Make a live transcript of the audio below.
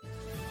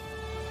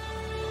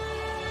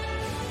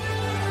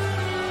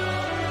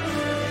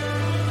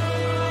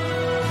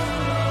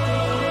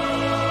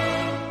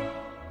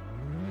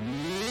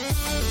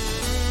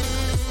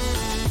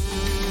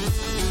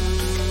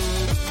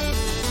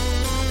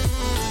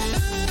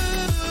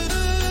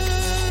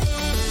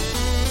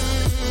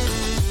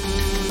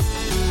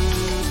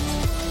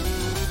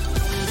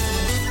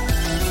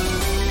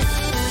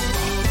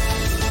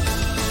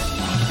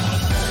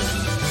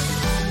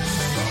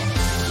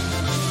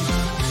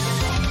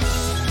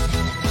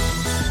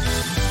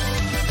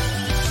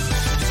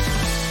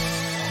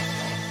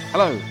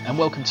Hello and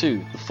welcome to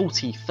the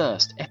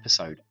 41st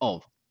episode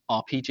of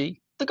RPG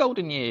The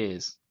Golden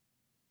Years.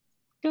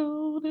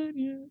 Golden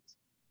Years.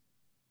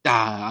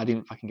 I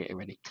didn't fucking get it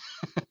ready.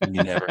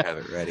 You never have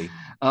it ready.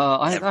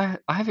 I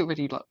have it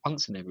ready like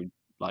once in every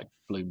like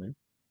blue moon.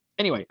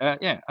 Anyway,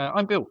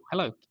 I'm Bill.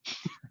 Hello.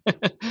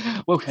 And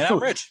I'm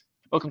Rich.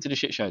 Welcome to the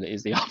shit show that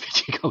is the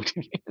RPG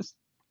Golden Years.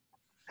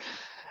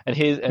 And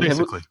here's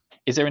Basically.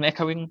 Is there an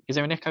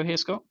echo here,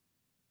 Scott?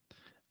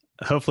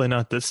 Hopefully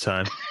not this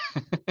time.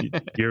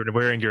 You're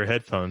wearing your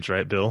headphones,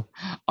 right, Bill?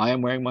 I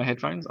am wearing my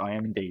headphones. I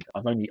am indeed.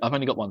 I've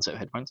only got one set of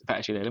headphones. In fact,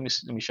 actually, let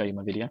me show you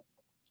my video.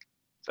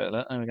 So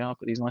there we go. I've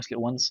got these nice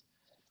little ones.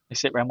 They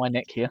sit around my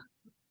neck here.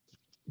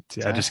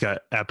 Yeah, I just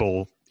got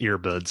Apple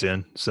earbuds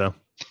in. So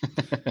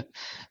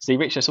see,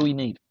 Rich, that's all you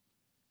need.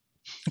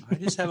 I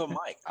just have a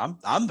mic.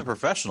 I'm the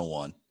professional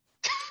one.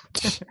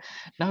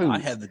 No, I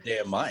have the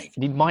damn mic.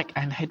 You need mic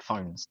and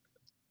headphones.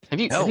 Have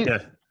you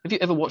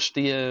ever watched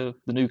the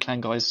new Clan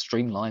guys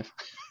stream live?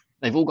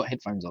 They've all got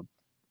headphones on.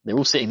 They're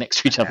all sitting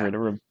next to each other in a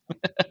room.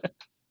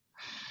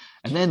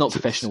 And they're not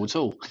professional at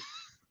all.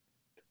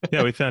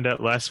 Yeah, we found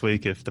out last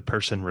week if the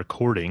person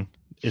recording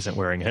isn't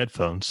wearing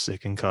headphones,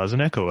 it can cause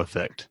an echo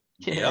effect.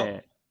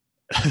 Yeah.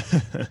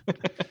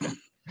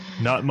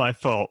 Not my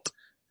fault.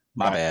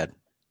 My bad.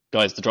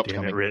 Guys, the drop's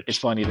coming. It's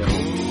finally there.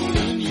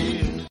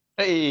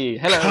 Hey,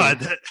 hello. God,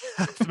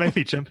 that made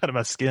me jump out of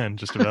my skin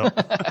just about.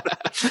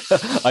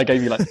 I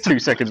gave you like 2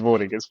 seconds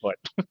warning. It's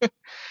fine.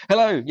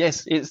 Hello.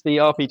 Yes, it's the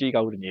RPG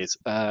Golden Years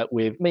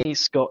with me,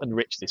 Scott, and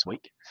Rich this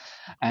week.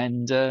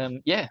 And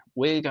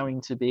we're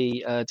going to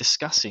be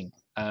discussing,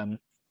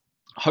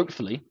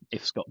 hopefully,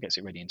 if Scott gets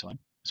it ready in time.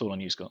 It's all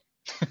on you, Scott.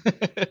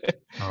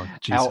 Oh,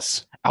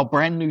 Jesus. Our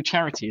brand new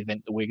charity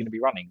event that we're going to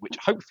be running, which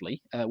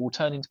hopefully will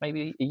turn into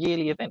maybe a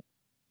yearly event.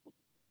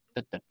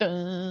 Da, da,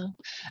 da.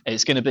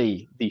 It's going to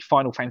be the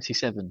Final Fantasy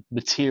VII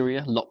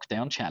Materia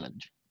Lockdown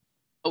Challenge.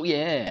 Oh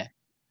yeah,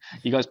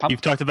 you guys pumped?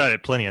 You've talked about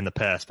it plenty in the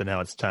past, but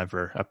now it's time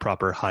for a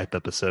proper hype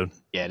episode.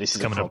 Yeah, this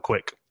is coming up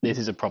quick. This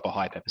is a proper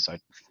hype episode.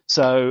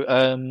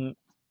 So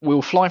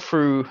we'll fly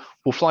through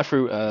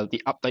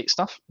the update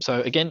stuff. So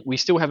again, we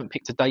still haven't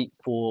picked a date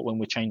for when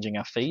we're changing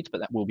our feed, but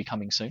that will be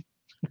coming soon.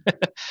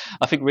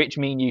 I think Rich,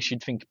 me and you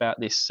should think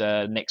about this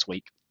next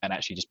week and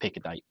actually just pick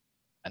a date.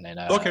 And then,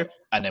 okay.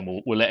 And then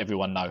we'll let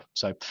everyone know.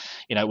 So,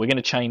 we're going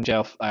to change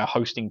our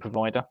hosting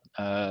provider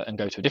and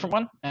go to a different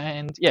one.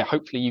 And yeah,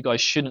 hopefully you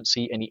guys shouldn't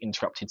see any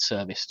interrupted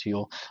service to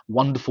your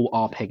wonderful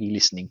RPG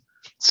listening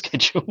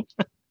schedule.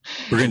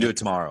 We're going to do it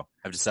tomorrow.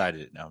 I've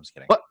decided it. No, I'm just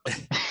kidding. What?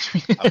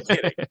 I'm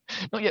kidding.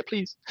 Not yet,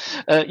 please.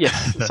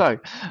 Yes. So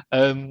that's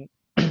going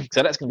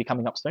to be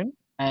coming up soon.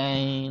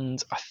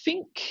 And I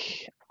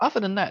think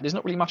other than that, there's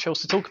not really much else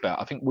to talk about.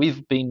 I think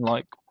we've been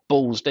like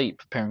balls deep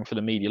preparing for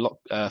the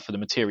for the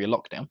Materia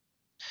lockdown.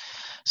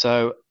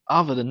 So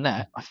other than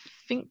that, I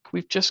think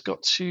we've just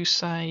got to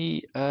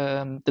say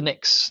the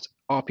next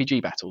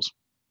RPG battles.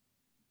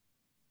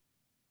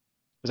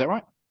 Is that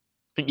right?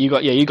 I think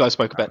you guys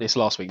spoke about this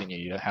last week, didn't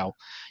you? How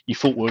you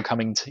thought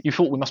you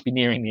thought we must be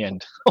nearing the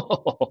end.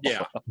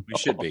 Yeah, we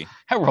should be.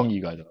 How wrong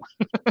you guys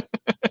are.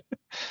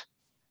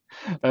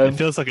 It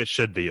feels like it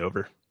should be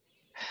over.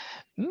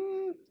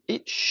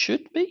 It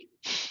should be.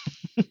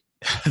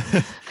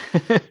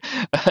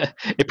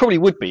 It probably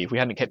would be if we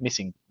hadn't kept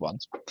missing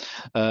ones.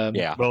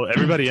 Yeah. Well,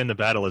 everybody in the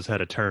battle has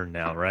had a turn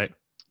now, right?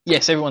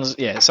 Yes,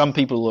 some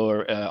people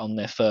are on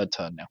their third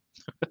turn now.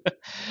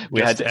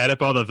 We had to add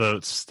up all the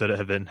votes that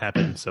have been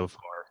happening so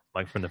far,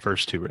 like from the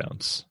first 2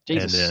 rounds.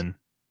 Jesus. And then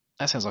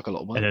that sounds like a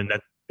lot of work. And then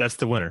that's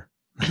the winner.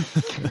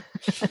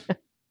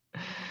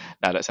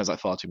 No, that sounds like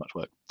far too much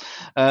work.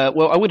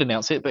 Well, I would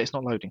announce it, but it's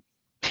not loading.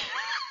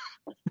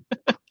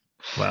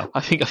 Wow.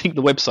 I think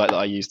the website that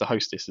I use to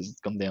host this has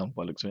gone down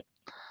by the looks of it.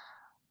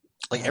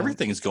 Like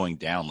everything is going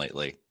down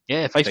lately.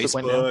 Yeah, Facebook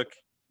went down.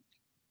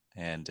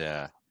 And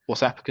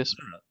WhatsAppicus.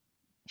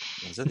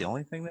 Was that the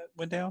only thing that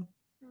went down?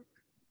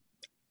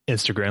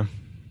 Instagram.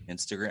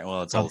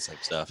 Well, it's all the same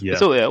stuff. Yeah.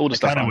 It's all the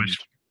stuff. I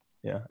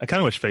kind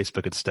of wish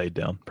Facebook had stayed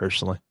down,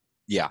 personally.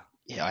 Yeah.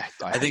 Yeah,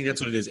 I think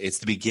that's what it is. It's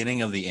the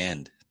beginning of the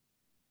end.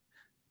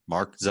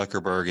 Mark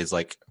Zuckerberg is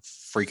like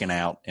freaking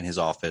out in his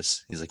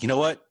office. He's like, you know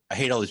what? I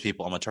hate all these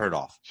people. I'm going to turn it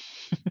off.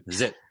 This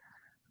is it.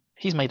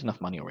 He's made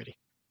enough money already.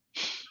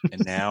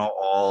 And now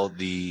all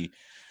the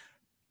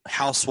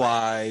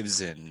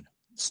housewives and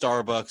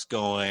Starbucks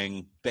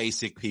going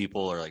basic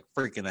people are like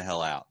freaking the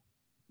hell out.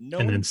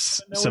 And then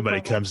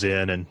somebody comes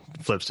in and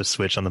flips the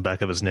switch on the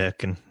back of his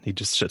neck and he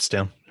just shuts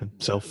down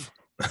himself.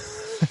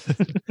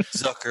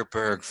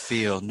 Zuckerberg,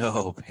 feel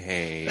no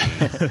pain.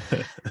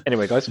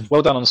 Anyway, guys,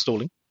 well done on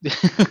stalling.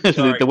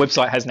 the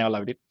website has now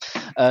loaded.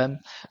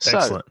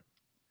 Excellent.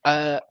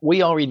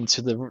 We are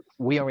into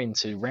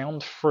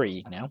round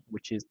 3 now,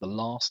 which is the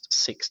last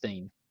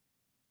 16.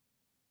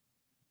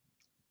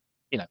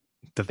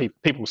 The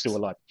people still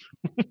alive.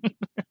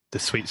 The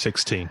Sweet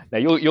 16. Now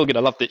you're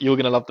gonna love it. You're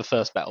gonna love the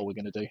first battle we're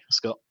gonna do,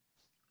 Scott.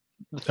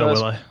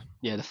 Will I?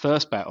 Yeah, the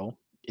first battle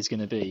is going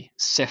to be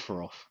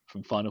Sephiroth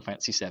from Final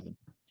Fantasy VII.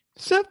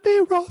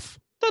 Sephiroth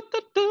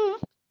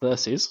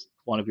versus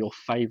one of your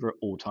favorite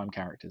all-time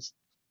characters.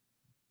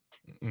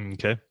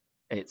 Okay.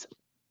 It's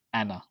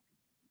Anna.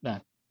 No,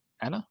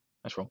 Anna?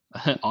 That's wrong.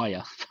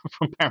 Aya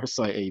from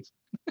Parasite Eve.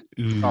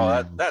 Ooh.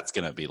 Oh, that's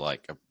gonna be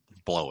like a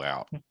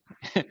blowout.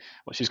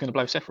 Well, she's going to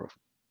blow Sephiroth.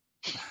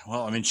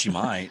 Well, I mean, she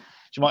might.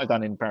 She might have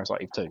done in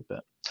Parasite Eve too,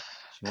 but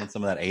She wants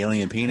some of that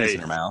alien penis in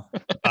her mouth.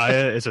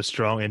 Aya is a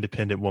strong,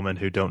 independent woman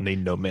who don't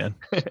need no man.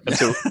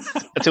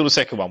 until the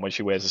second one when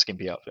she wears a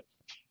skimpy outfit.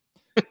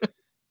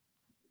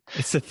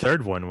 It's the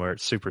third one where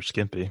it's super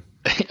skimpy.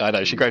 I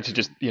know, she grows to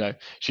just,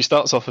 she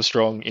starts off a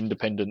strong,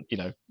 independent,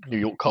 New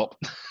York cop.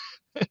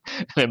 And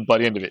then by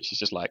the end of it, she's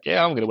just like,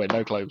 yeah, I'm going to wear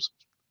no clothes.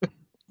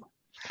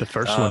 The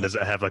first one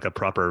doesn't have like a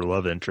proper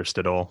love interest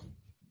at all.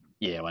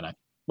 Yeah, I know.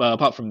 Well,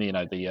 apart from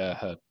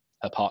her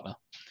partner.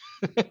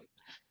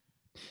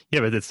 Yeah,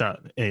 but it's not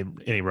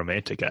any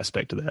romantic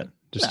aspect to that.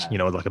 Just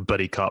like a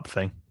buddy cop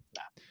thing.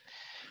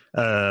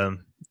 Nah.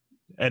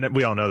 And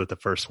we all know that the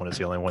first one is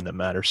the only one that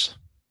matters.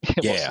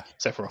 Yeah,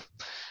 Sephiroth.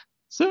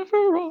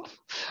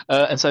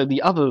 And so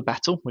the other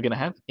battle we're going to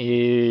have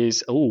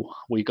is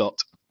we got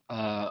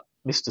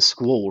Mr.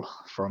 Squall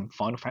from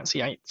Final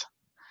Fantasy VIII.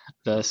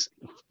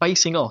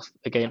 Facing off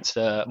against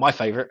my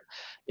favorite.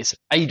 It's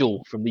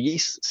Adol from the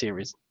Ys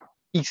series.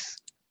 Ys.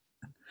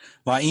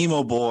 My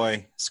emo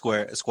boy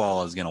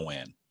Squall is gonna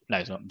win. No,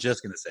 he's not. I'm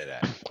just gonna say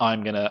that.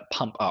 I'm gonna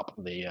pump up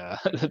the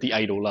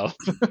Adol love.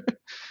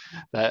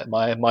 That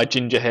my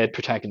ginger-haired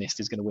protagonist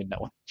is gonna win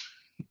that one.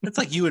 It's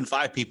like you and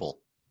 5 people.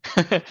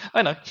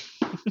 I know,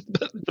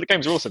 but the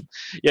games are awesome.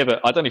 Yeah,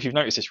 but I don't know if you've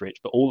noticed this, Rich,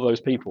 but all of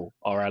those people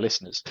are our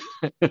listeners.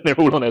 They're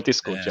all on our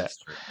Discord chat.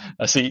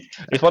 See,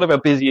 it's one of our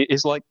busy.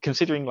 It's like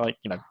considering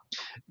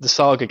the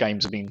Saga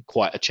games have been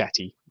quite a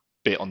chatty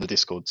bit on the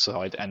Discord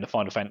side, and the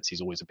Final Fantasy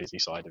is always a busy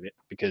side of it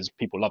because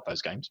people love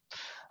those games,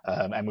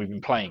 and we've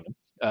been playing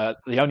them.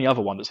 The only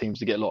other one that seems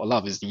to get a lot of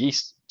love is the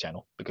Ys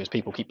channel because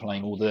people keep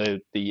playing all the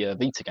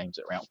Vita games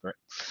that are out for it.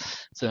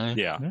 So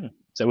yeah.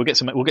 So we'll get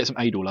some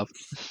Adol love.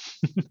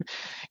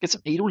 Get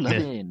some Adol love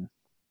in.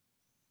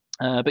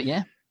 But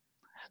yeah,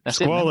 that's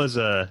Squall is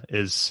I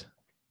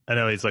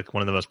know he's like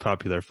one of the most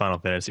popular Final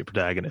Fantasy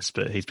protagonists,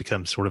 but he's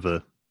become sort of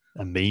a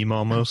meme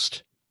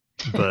almost.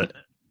 But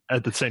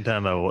at the same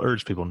time, I will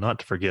urge people not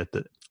to forget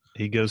that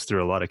he goes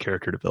through a lot of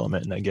character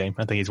development in that game.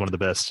 I think he's one of the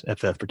best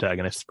FF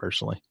protagonists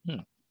personally.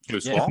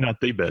 If not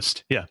the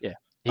best. Yeah. Yeah.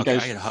 I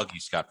gotta hug you,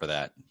 Scott, for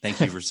that. Thank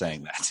you for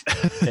saying that.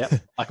 Yeah,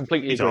 I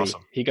completely agree.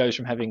 Awesome. He goes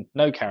from having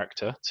no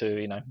character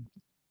to,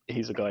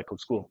 he's a guy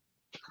called Squall.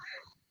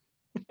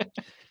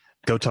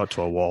 Go talk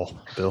to a wall,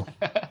 Bill.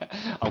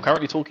 I'm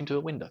currently talking to a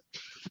window.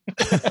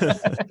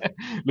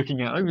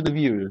 Looking out over the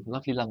view of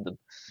lovely London,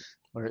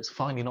 where it's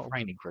finally not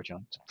raining for a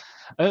change.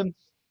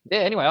 Yeah,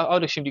 anyway,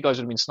 I'd assumed you guys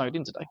would have been snowed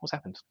in today. What's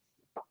happened?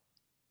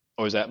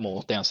 Or is that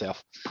more down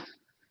south?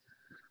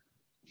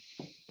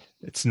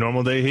 It's a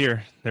normal day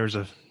here. There was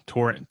a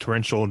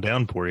torrential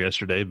downpour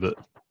yesterday, but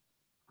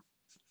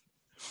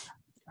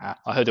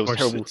I heard there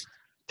was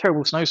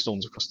terrible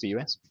snowstorms across the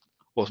US.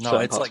 Well, no,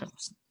 it's like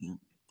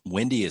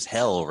windy as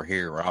hell over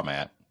here where I'm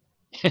at.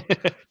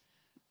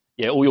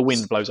 Yeah, all your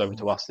wind blows over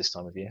to us this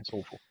time of year. It's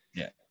awful.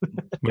 Yeah.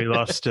 We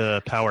lost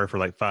power for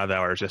like 5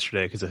 hours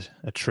yesterday because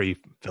a tree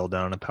fell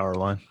down on a power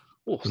line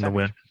from the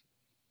wind.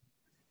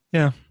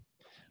 Yeah.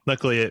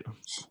 Luckily,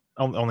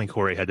 only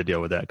Corey had to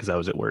deal with that because I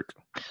was at work.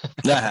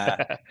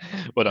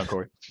 Well done,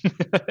 Corey.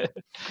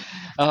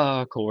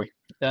 Corey.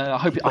 I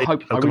hope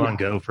Pokemon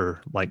Go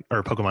for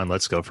or Pokemon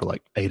Let's Go for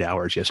 8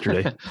 hours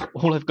yesterday.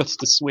 All I've got is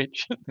to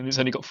Switch, and it's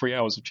only got 3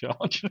 hours of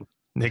charge.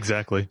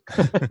 Exactly.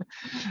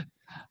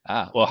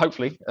 Well,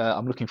 hopefully,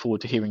 I'm looking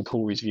forward to hearing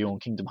Corey's view on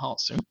Kingdom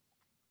Hearts soon.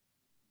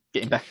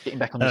 Getting back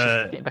on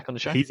the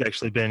show. He's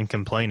actually been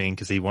complaining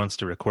because he wants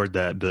to record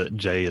that, but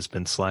Jay has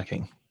been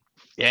slacking.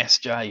 Yes,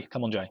 Jay.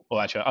 Come on, Jay. Well,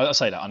 actually, I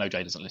say that. I know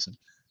Jay doesn't listen.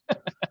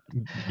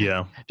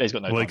 Yeah. Jay's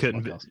got no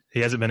time. He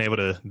hasn't been able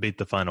to beat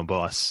the final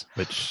boss,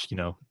 which,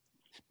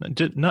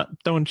 not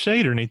throwing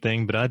shade or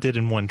anything, but I did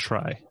in one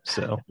try.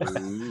 So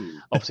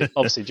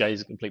obviously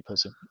Jay's a complete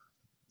person.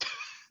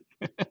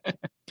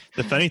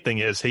 The funny thing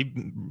is he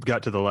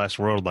got to the last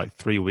world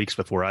 3 weeks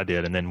before I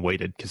did and then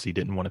waited because he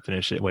didn't want to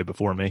finish it way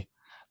before me.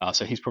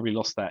 So he's probably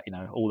lost that,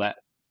 all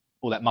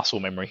that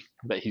muscle memory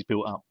that he's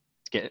built up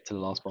to get it to the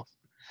last boss.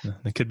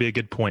 That could be a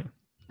good point.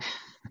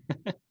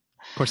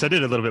 Of course, I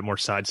did a little bit more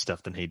side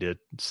stuff than he did,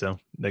 so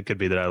that could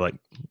be that I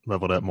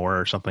leveled up more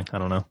or something. I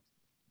don't know.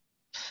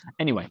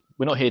 Anyway,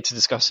 we're not here to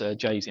discuss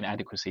Jay's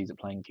inadequacies at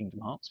playing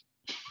Kingdom Hearts.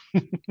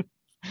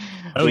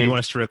 You want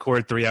us to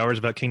record 3 hours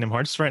about Kingdom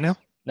Hearts right now?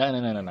 No.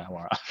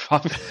 All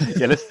right.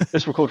 Yeah,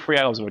 let's record 3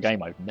 hours of a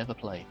game I've never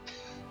played.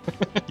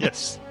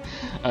 Yes.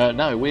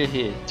 No, we're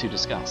here to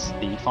discuss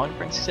the Final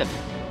Fantasy VII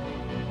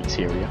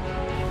Materia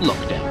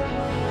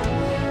Lockdown.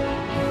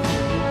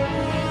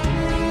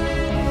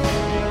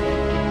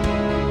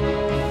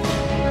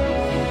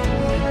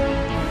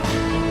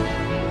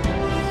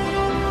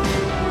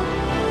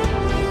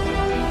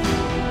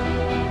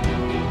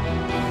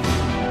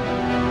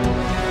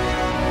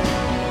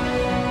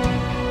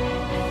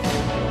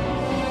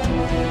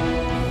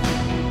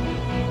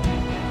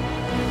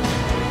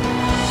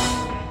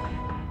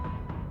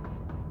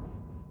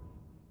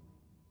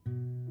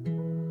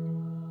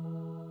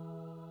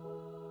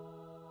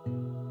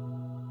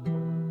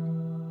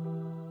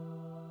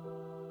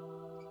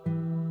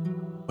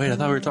 Wait, I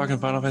thought we were talking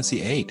Final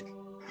Fantasy 8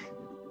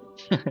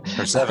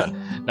 or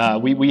 7. No,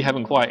 we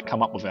haven't quite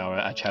come up with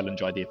our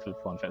challenge idea for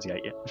Final Fantasy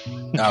 8 yet.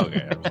 Oh,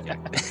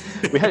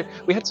 okay.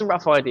 we had some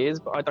rough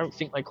ideas, but I don't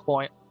think they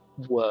quite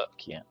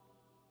work yet.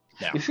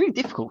 No. It's really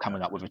difficult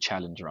coming up with a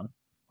challenge run,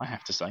 I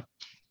have to say.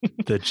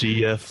 The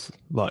GF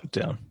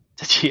lockdown.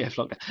 The GF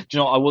lockdown. Do you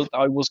know,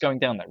 I was going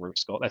down that route,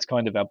 Scott. That's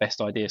kind of our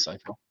best idea so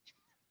far.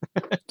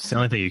 It's the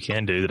only thing you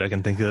can do that I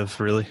can think of,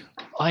 really.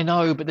 I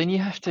know, but then you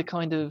have to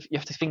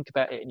think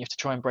about it, and you have to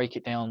try and break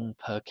it down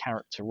per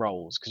character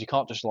roles, because you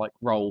can't just like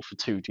roll for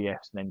 2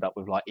 GFs and end up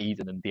with like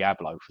Eden and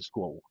Diablo for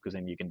Squall, because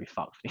then you're going to be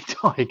fucked for the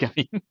entire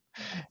game.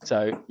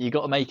 So you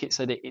got to make it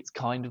so that it's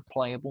kind of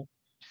playable.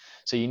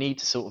 So you need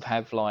to sort of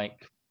have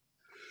like,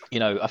 you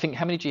know, I think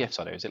how many GFs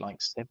are there? Is it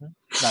like 7?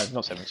 No,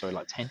 not 7. Sorry,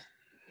 like 10.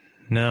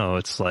 No,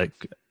 it's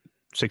like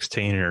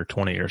 16 or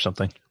 20 or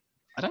something.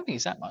 I don't think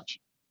it's that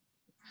much.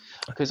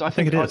 Because I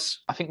think it is.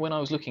 I think when I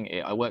was looking at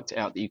it, I worked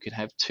out that you could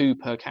have 2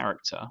 per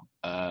character,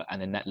 and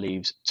then that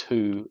leaves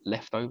 2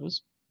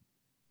 leftovers.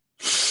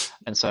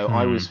 And so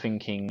I was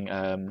thinking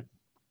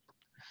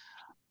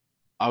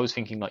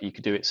like you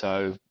could do it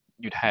so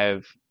you'd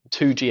have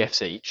 2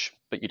 GFs each,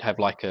 but you'd have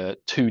like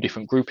 2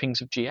 different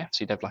groupings of GFs.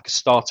 You'd have like a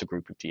starter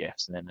group of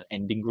GFs and then an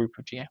ending group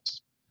of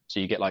GFs. So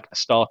you get like a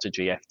starter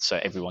GF, so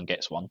everyone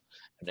gets one.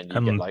 And then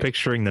you get like...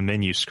 picturing the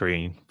menu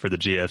screen for the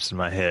GFs in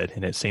my head,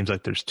 and it seems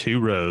like there's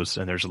 2 rows,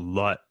 and there's a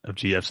lot of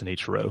GFs in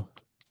each row.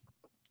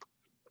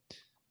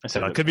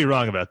 So I could be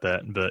wrong about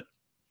that, but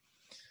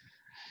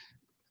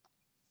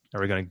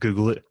are we going to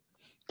Google it?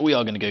 We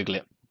are going to Google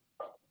it.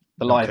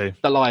 The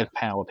live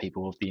power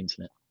people of the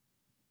internet.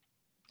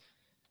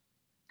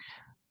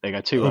 There you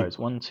go, 2 rows.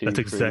 1, 2, that's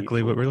 3,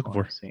 exactly 4, what we're looking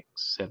 5, for. 6,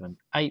 7,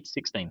 8,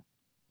 16.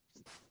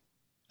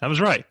 I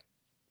was right.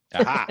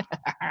 Aha.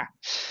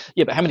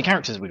 Yeah, but how many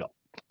characters have we got?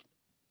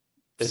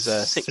 There's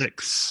 6.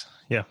 6.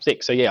 Yeah.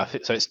 6. So yeah,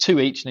 so it's 2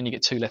 each, and then you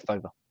get 2 left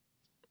over.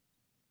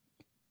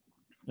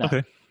 No,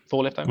 okay.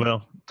 4 left over.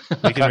 Well,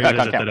 we can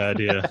revisit that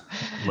idea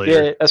later.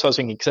 Yeah, that's what I was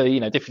thinking. So, you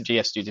know, different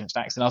GFs do different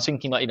stacks. And I was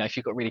thinking, like, you know, if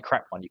you've got a really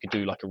crap one, you could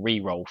do like a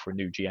re-roll for a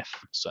new GF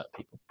for certain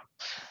people.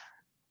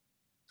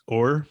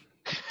 Or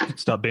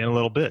stop being a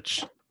little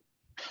bitch.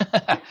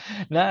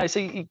 No,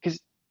 see, because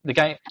the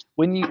game,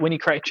 when you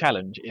create a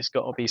challenge, it's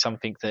got to be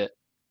something that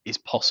is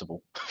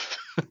possible,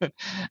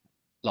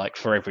 like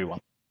for everyone.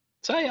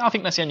 So yeah, I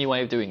think that's the only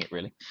way of doing it,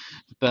 really.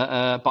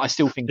 But I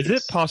still think is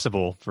it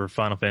possible for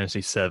Final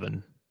Fantasy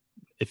VII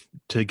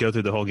to go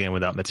through the whole game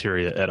without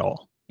materia at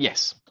all?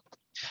 Yes.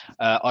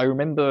 I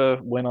remember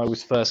when I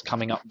was first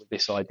coming up with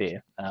this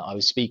idea, I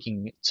was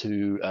speaking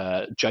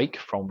to Jake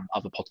from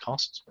other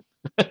podcasts,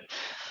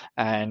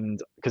 and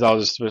because I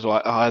was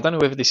like, oh, I don't know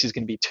whether this is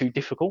going to be too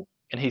difficult,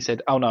 and he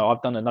said, "Oh no,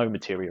 I've done a no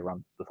materia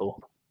run before."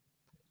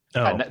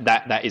 Oh. And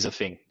that is a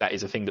thing. That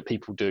is a thing that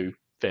people do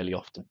fairly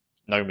often.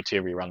 No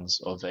materia runs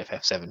of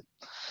FF7.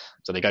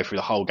 So they go through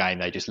the whole game,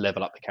 they just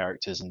level up the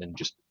characters and then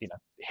just, you know,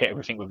 hit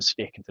everything with a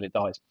stick until it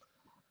dies.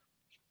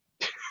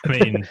 I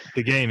mean,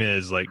 the game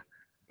is like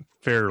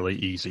fairly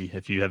easy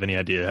if you have any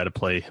idea how to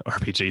play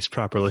RPGs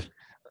properly.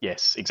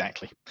 Yes,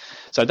 exactly.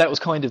 So that was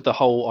kind of the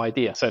whole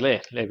idea. So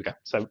there we go.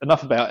 So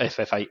enough about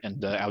FF8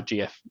 and our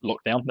GF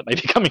lockdown that may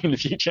be coming in the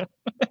future.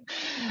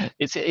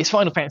 It's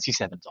Final Fantasy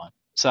VII time.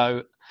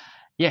 So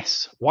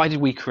yes, why did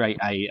we create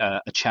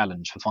a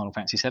challenge for Final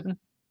Fantasy VII?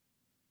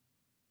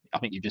 I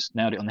think you just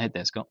nailed it on the head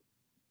there, Scott.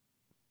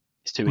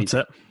 It's too easy. What's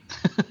that?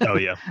 Oh,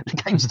 yeah. The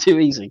game's too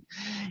easy.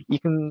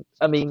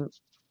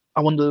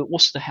 I wonder,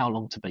 what's the how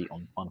long to beat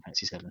on Final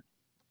Fantasy VII?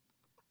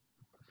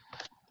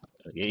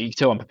 You can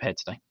tell I'm prepared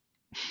today.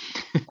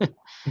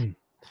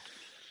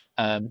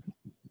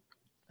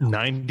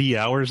 90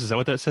 hours, is that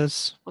what that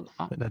says? What the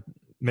fuck?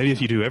 Maybe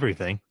if you do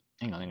everything.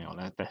 Hang on.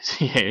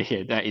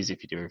 Yeah, that is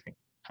if you do everything.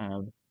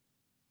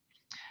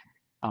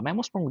 Oh man,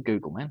 what's wrong with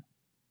Google, man?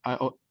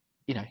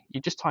 You know,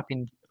 you just type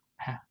in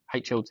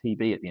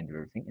HLTB at the end of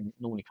everything, and it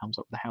normally comes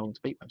up with the How Long to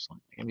Beat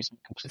website.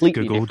 Completely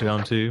Google different.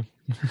 down to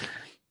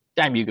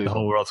Damn you, Google. the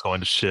whole world's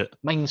going to shit.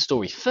 Main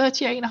story,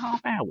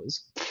 38.5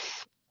 hours.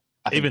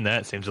 Even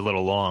that seems a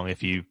little long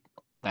if you...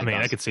 I mean,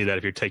 does. I could see that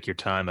if you take your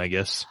time, I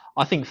guess.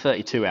 I think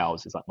 32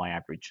 hours is like my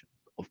average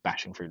of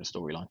bashing through the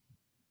storyline.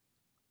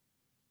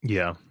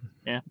 Yeah.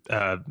 Yeah.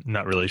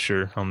 Not really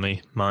sure on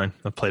mine.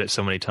 I've played it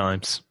so many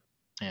times.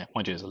 Yeah,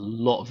 mind you, there's a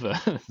lot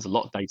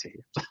of data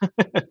here.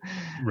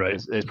 Right.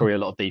 There's probably a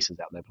lot of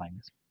decents out there playing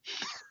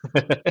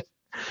this.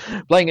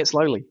 Playing it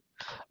slowly.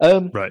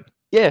 Right.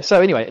 Yeah, so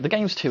anyway, the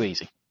game's too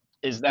easy.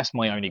 That's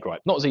my only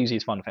gripe. Not as easy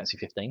as Final Fantasy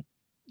 15.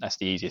 That's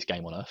the easiest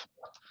game on earth.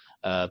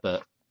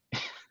 But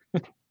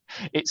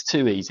it's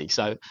too easy.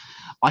 So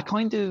I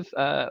kind of...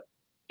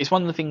 it's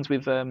one of the things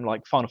with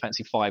like Final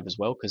Fantasy V as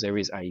well, because there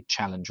is a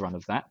challenge run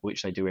of that,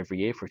 which they do every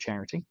year for a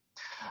charity,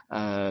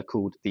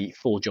 called the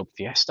 4-Job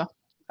Fiesta.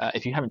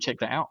 If you haven't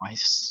checked that out,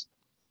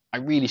 I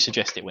really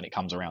suggest it when it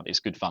comes around. It's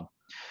good fun.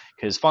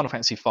 Because Final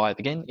Fantasy V,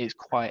 again, is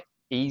quite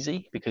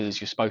easy because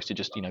you're supposed to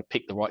just, you know,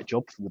 pick the right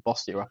job for the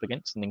boss that you're up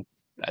against and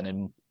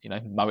then you know,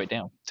 mow it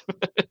down.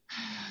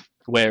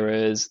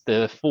 Whereas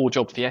the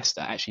 4-job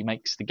Fiesta actually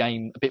makes the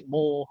game a bit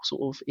more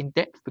sort of in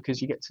depth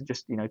because you get to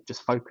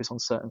just focus on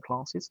certain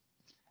classes,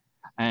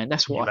 and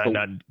that's what I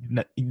thought.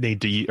 Not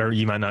need to, or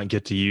you might not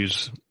get to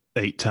use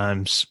 8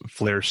 times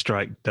flare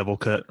strike double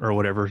cut or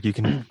whatever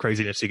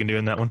craziness you can do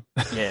in that one.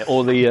 Yeah,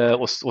 or the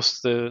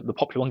what's the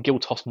popular one,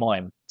 Guild Toss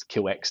Mime to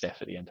kill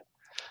X-Def at the end.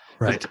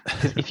 Right.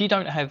 Because if you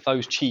don't have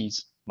those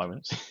cheese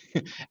moments,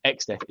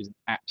 X-Def is an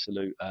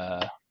absolute.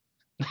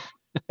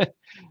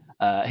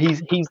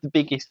 He's the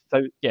biggest.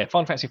 So yeah,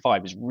 Final Fantasy V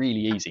is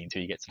really easy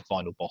until you get to the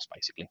final boss,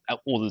 basically,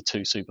 or the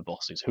 2 super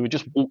bosses who are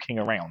just walking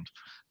around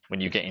when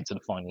you get into the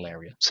final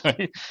area. So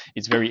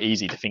it's very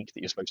easy to think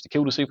that you're supposed to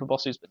kill the super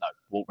bosses, but no,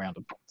 walk around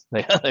them.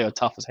 They are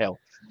tough as hell.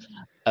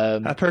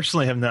 I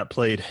personally have not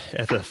played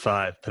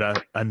FF5,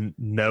 but I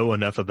know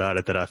enough about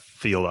it that I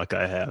feel like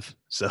I have.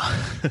 So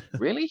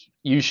really,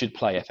 you should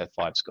play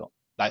FF5, Scott.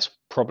 That's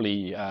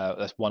probably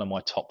that's one of my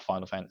top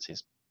Final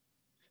Fantasies.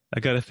 I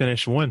got to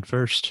finish one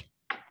first.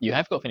 You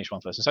have got to finish one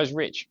first, and so's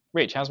Rich.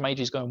 Rich, how's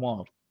Mages Going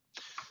Wild?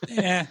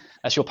 Yeah,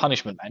 that's your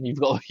punishment, man. You've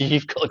got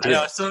to do it.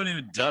 I still haven't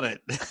even done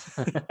it.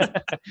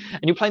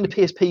 And you're playing the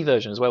PSP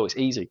version as well. It's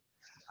easy.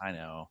 I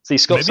know. See,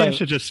 Scott, maybe I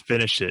should just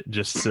finish it,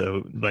 just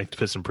so to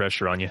put some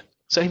pressure on you.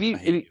 So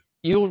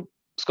you're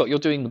Scott? You're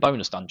doing the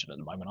bonus dungeon at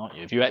the moment, aren't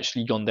you? Have you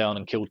actually gone down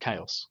and killed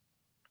Chaos?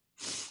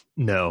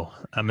 No,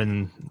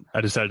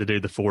 I decided to do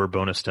the 4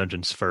 bonus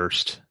dungeons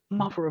first.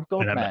 Mother of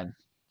God, man!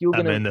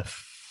 I'm in the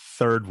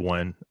 3rd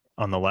one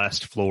on the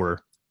last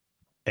floor,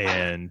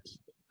 and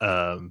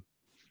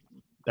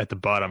at the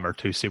bottom are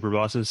 2 super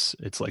bosses.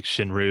 It's like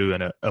Shinru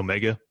and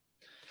Omega.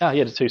 Oh,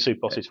 yeah, the 2 super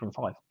bosses from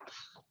 5.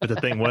 But the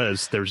thing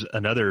was, there's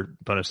another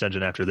bonus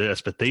dungeon after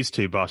this, but these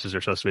 2 bosses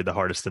are supposed to be the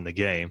hardest in the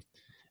game.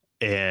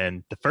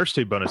 And the first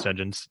 2 bonus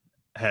dungeons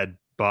had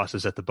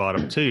bosses at the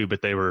bottom too,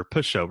 but they were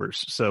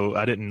pushovers. So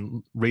I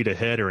didn't read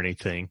ahead or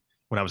anything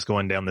when I was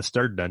going down this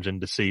 3rd dungeon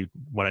to see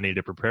what I needed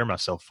to prepare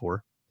myself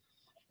for.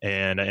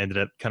 And I ended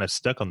up kind of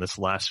stuck on this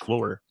last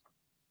floor.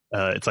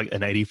 It's like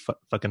an 80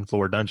 fucking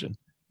floor dungeon.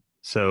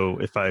 So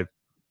if I'm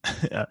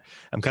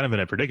kind of in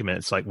a predicament.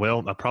 It's like,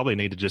 well, I probably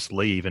need to just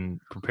leave and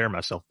prepare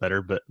myself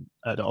better, but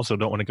I also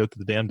don't want to go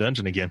through the damn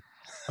dungeon again.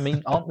 I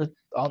mean, aren't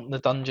the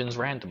dungeons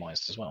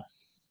randomized as well?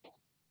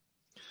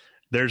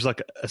 There's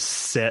like a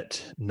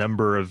set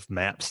number of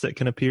maps that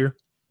can appear,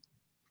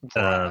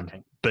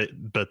 Okay.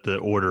 but the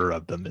order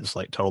of them is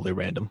like totally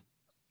random.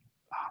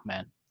 Oh,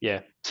 man,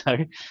 yeah. So,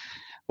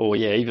 or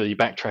yeah, either you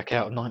backtrack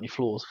out of 90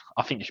 floors.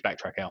 I think you should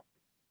backtrack out.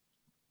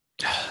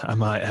 I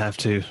might have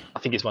to. I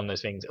think it's one of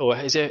those things. Or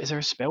is there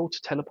a spell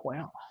to teleport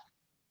out?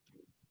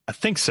 I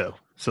think so.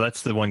 So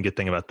that's the one good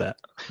thing about that.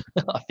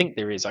 I think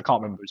there is. I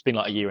can't remember. It's been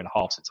like a year and a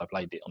half since I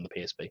played it on the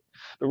PSP.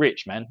 But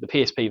Rich, man, the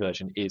PSP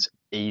version is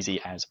easy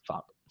as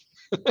fuck.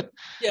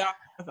 Yeah,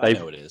 I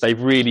know it is.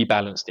 They've really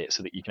balanced it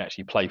so that you can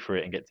actually play through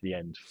it and get to the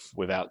end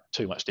without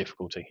too much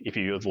difficulty if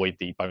you avoid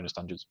the bonus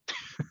dungeons.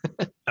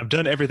 I've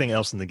done everything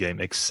else in the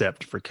game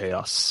except for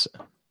Chaos.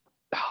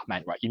 Oh,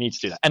 man, right. You need to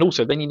do that. And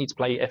also, then you need to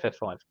play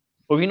FF5.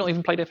 Or have you not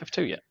even played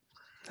FF2 yet?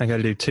 I got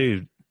to do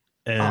 2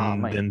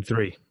 and then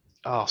 3.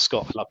 Oh,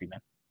 Scott, I love you, man.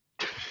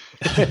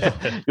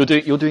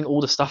 You're doing all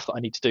the stuff that I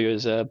need to do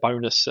as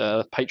bonus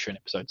Patreon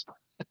episodes.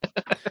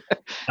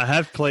 I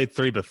have played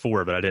 3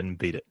 before, but I didn't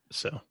beat it.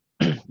 So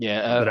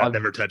yeah, but I've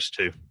never touched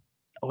 2.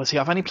 Well, see,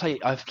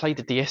 I've played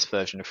the DS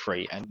version of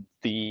 3, and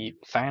the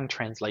fan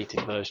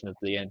translated version of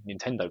the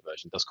Nintendo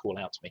version does call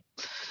out to me.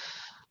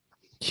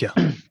 Yeah,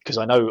 because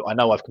I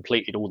know I've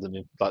completed all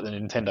the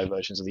Nintendo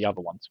versions of the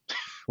other ones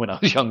when I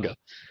was younger,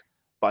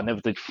 but I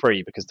never did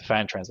 3 because the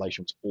fan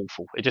translation was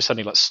awful. It just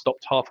suddenly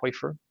stopped halfway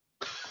through.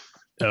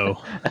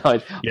 Oh,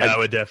 I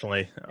would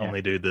definitely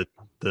only do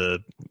the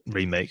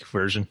remake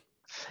version.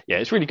 Yeah,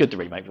 it's really good, the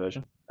remake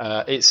version.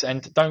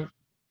 And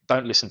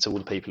don't listen to all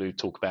the people who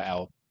talk about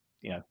how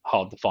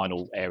hard the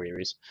final area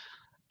is.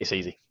 It's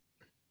easy.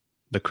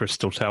 The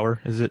Crystal Tower,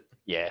 is it?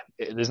 Yeah,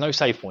 there's no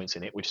save points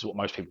in it, which is what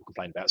most people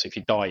complain about. So if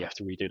you die, you have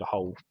to redo the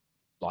whole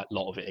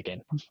lot of it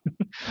again.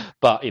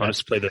 But I'll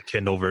just play the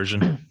Kindle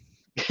version.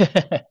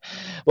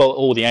 Well,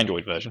 or the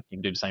Android version. You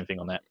can do the same thing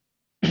on that.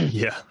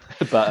 Yeah,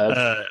 but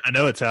I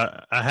know it's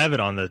out. I have it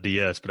on the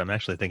DS, but I'm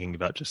actually thinking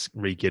about just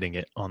re-getting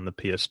it on the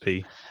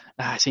PSP.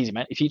 It's easy,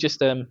 man. If you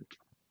just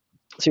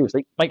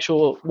seriously make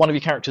sure one of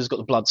your characters has got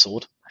the blood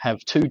sword, have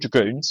 2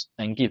 dragoons,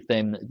 and give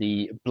them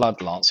the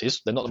blood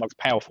lances. They're not the most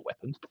powerful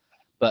weapons,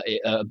 but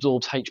it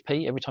absorbs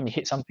HP every time you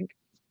hit something,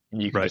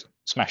 and you can just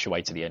smash your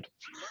way to the end.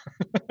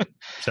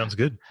 Sounds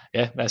good.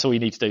 Yeah, that's all you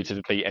need to do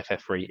to beat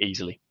FF3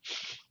 easily.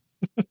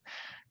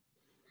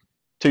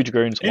 2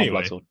 dragoons, 1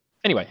 blood sword.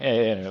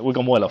 Anyway, we've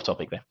gone well off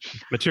topic there.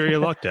 Materia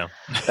Lockdown.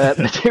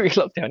 Materia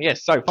Lockdown,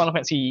 yes. So Final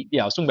Fantasy,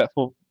 I was talking about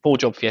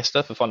 4-job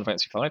Fiesta for Final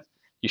Fantasy V.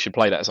 You should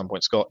play that at some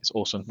point, Scott. It's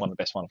awesome. One of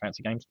the best Final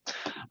Fantasy games.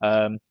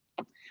 I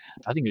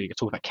think we could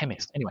talk about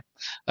Chemist. Anyway,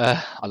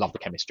 I love the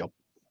Chemist job.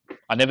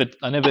 I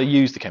never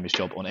used the Chemist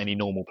job on any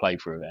normal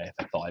playthrough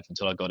of FF5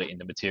 until I got it in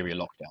the Materia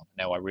Lockdown.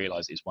 Now I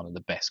realise it's one of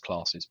the best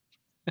classes.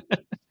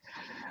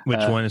 Which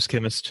one is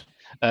Chemist?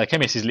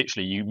 Chemis is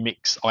literally you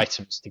mix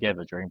items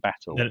together during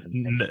battle.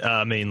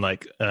 I mean,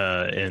 like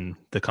in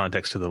the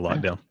context of the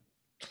lockdown.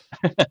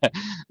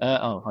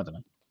 I don't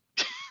know.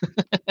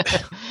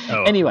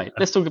 Oh. Anyway,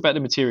 let's talk about the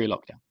Materia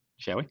lockdown,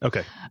 shall we?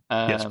 Okay.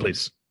 Yes,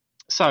 please.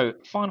 So,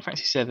 Final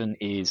Fantasy VII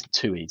is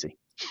too easy.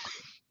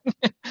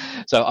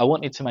 So, I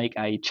wanted to make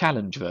a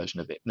challenge version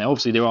of it. Now,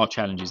 obviously, there are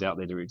challenges out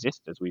there that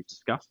exist, as we've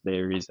discussed.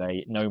 There is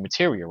a no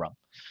Materia run,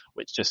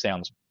 which just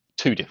sounds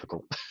too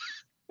difficult.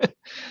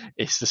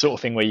 It's the sort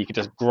of thing where you can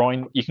just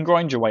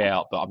grind your way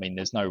out, but I mean,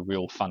 there's no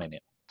real fun in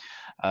it.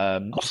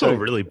 Also,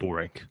 really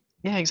boring.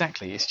 Yeah,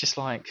 exactly. It's just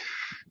like,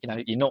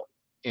 you're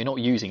not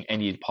using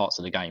any of the parts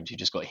of the games. You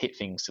just got to hit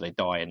things till they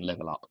die and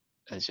level up.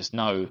 There's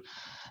no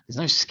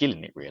skill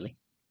in it really.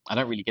 I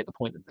don't really get the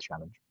point of the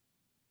challenge,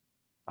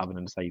 other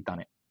than to say you've done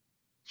it.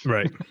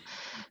 Right.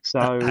 So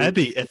I'd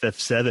be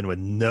FF7 with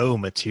no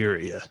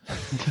Materia.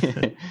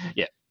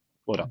 Yeah.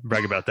 Well done.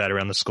 Brag about that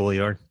around the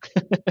schoolyard.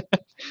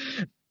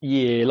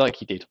 Yeah,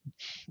 like you did.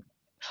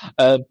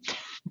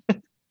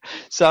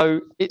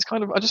 So it's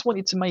kind of, I just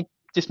wanted to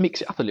just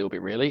mix it up a little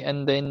bit really,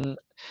 and then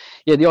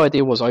the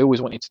idea was I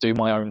always wanted to do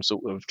my own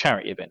sort of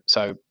charity event.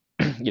 So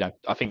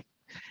I think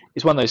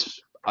it's one of those.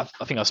 I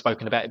think I've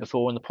spoken about it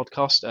before in the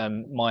podcast.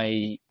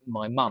 My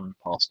mum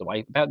passed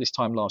away about this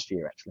time last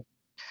year actually,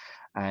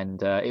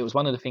 and it was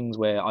one of the things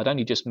where I'd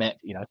only just met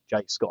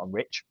Jake, Scott, and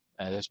Rich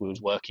as we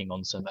was working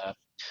on some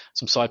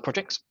side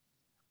projects.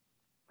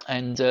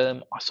 And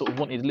I sort of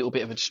wanted a little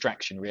bit of a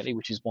distraction, really,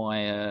 which is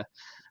why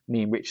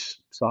me and Rich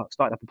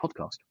started up a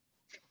podcast.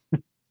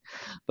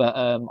 But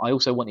I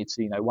also wanted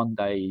to, one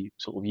day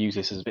sort of use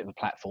this as a bit of a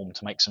platform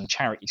to make some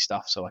charity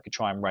stuff so I could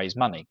try and raise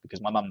money, because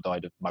my mum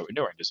died of motor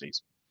neuron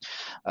disease,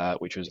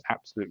 which was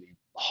absolutely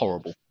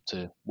horrible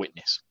to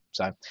witness.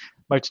 So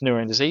motor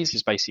neuron disease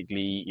is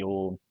basically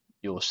your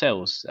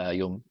cells,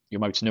 your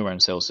motor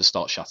neuron cells just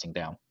start shutting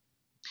down.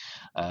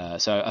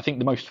 So I think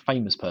the most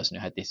famous person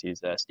who had this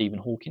is Stephen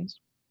Hawking.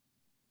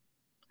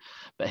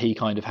 But he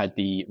kind of had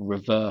the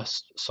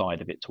reverse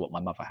side of it to what my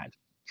mother had.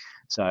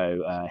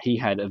 So he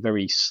had a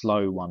very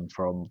slow one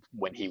from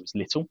when he was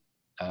little.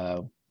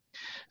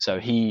 So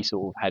he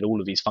sort of had all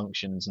of these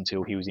functions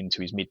until he was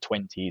into his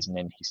mid-20s, and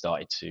then he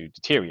started to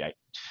deteriorate.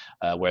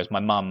 Whereas my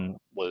mum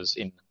was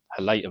in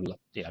her later,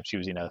 she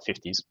was in her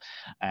 50s,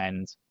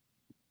 and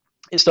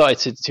it started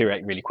to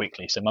deteriorate really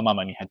quickly. So my mum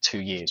only had 2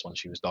 years once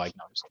she was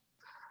diagnosed.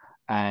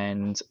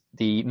 And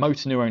the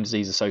Motor Neurone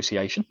Disease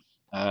Association,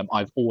 they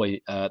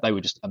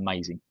were just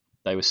amazing.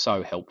 They were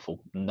so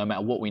helpful. No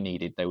matter what we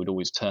needed, they would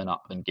always turn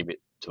up and give it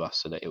to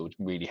us so that it would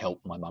really help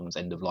my mum's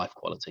end of life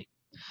quality.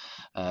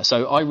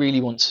 So I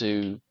really want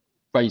to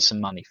raise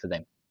some money for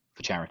them,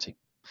 for charity,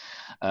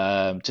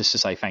 just to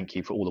say thank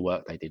you for all the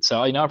work they did.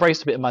 So I've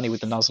raised a bit of money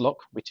with the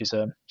Nuzlocke, which is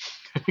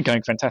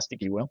going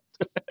fantastically well.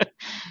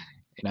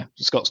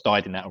 Scott's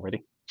died in that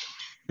already.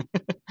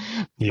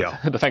 Yeah.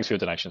 But thanks for your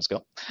donation,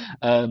 Scott.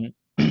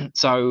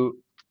 So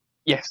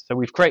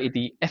we've created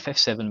the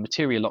FF7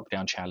 Materia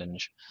Lockdown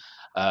Challenge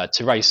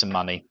to raise some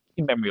money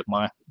in memory of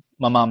my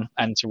mum,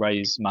 and to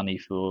raise money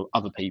for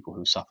other people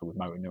who suffer with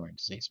motor neuron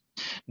disease.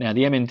 Now,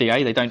 the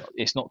MNDA,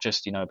 it's not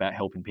just about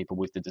helping people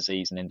with the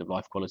disease and end of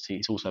life quality.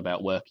 It's also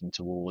about working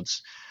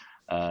towards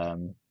our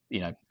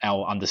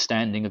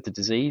understanding of the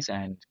disease,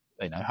 and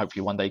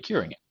hopefully one day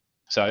curing it.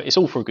 So it's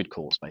all for a good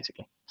cause,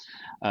 basically,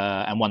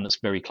 and one that's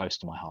very close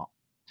to my heart.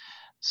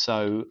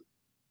 So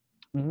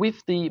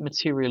with the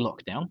Materia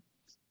Lockdown,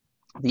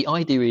 the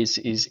idea is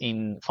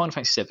in Final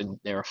Fantasy VII,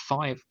 there are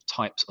 5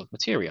 types of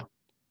materia.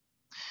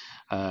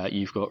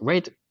 You've got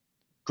red,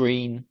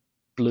 green,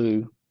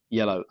 blue,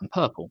 yellow, and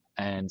purple,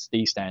 and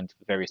these stand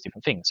for various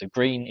different things. So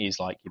green is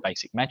like your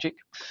basic magic.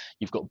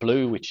 You've got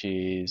blue, which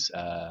is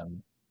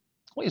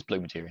what is blue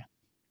materia?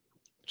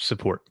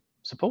 Support.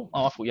 Support?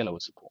 Oh, I thought yellow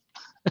was support.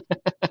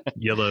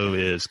 Yellow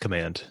is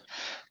command.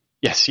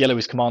 Yes, yellow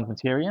is command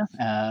materia.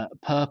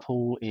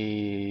 Purple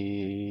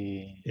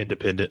is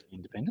independent.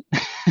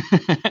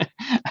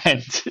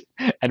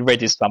 and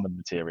red is summon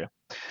materia.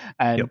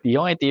 And the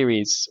idea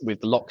is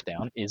with the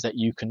lockdown is that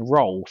you can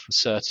roll for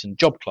certain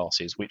job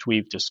classes, which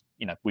we've just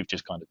kind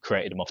of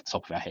created them off the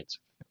top of our heads.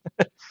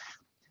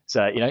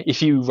 So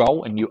if you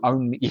roll and you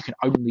can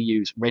only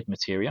use red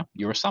materia,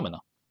 you're a summoner.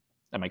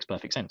 That makes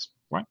perfect sense,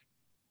 right?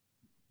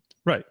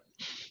 Right.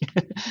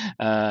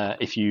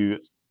 If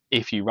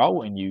you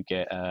roll and you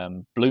get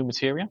blue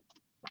materia,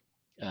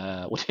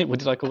 what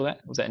did I call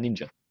that? Was that a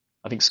ninja?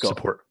 I think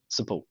Scott.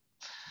 Support.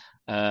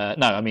 No,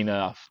 I mean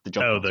the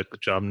job. Oh, the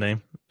job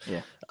name?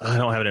 Yeah. I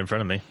don't have it in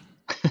front of me.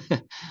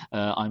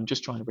 I'm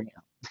just trying to bring it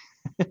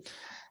up.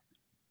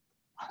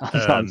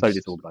 I'm so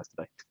disorganized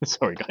today.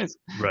 Sorry, guys.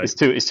 Right.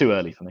 It's too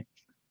early for me.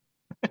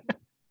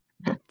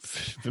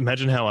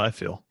 Imagine how I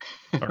feel,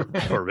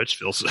 or Rich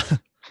feels.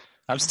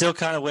 I'm still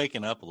kind of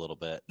waking up a little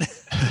bit.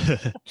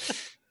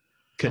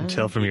 Couldn't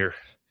tell from your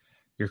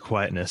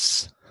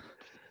quietness.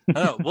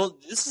 Oh, well,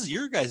 this is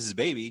your guys'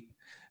 baby,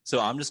 so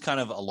I'm just kind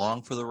of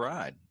along for the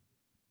ride.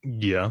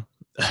 Yeah.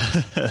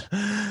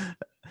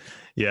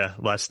 Yeah,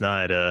 last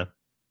night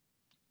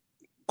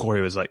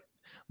Corey was like,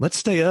 let's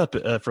stay up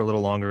for a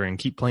little longer and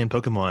keep playing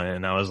Pokemon.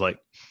 And I was like,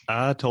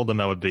 I told him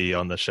I would be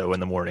on the show in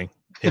the morning.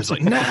 He was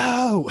like,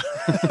 no!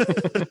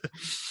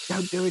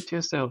 Don't do it to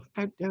yourself.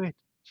 Don't do it.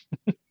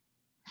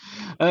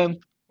 Right,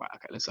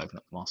 okay, let's open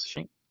up the master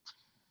sheet.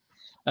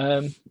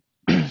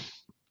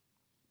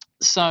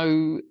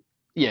 So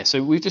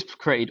we've just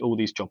created all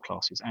these job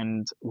classes,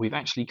 and we've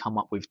actually come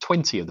up with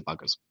 20 of the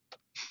buggers,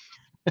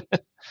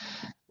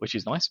 which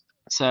is nice.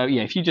 So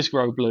yeah, if you just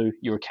grow blue,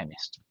 you're a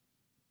chemist,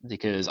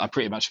 because I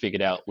pretty much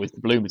figured out with the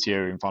blue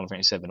materia in Final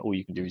Fantasy VII, all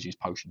you can do is use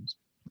potions.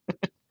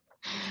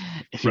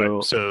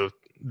 Right, so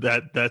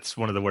that's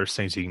one of the worst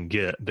things you can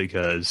get,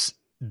 because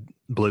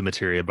blue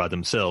materia by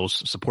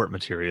themselves, support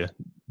materia,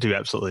 do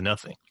absolutely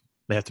nothing.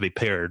 They have to be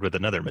paired with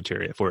another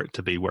materia for it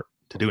to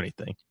do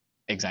anything.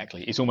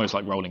 Exactly. It's almost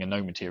like rolling a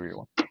no materia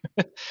one.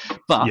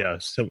 But yeah,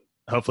 so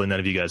hopefully none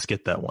of you guys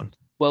get that one.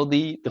 Well,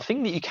 the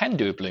thing that you can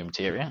do with blue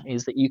materia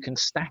is that you can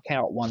stack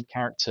out one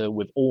character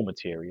with all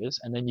materias,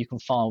 and then you can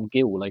farm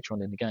gil later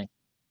on in the game.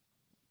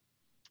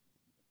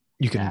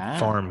 You can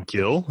farm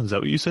gil? Is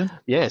that what you said?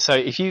 Yeah,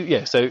 so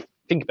so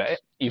think about it.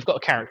 You've got a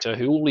character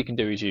who all he can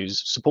do is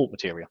use support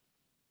materia,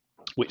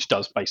 which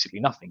does basically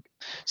nothing.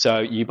 So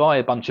you buy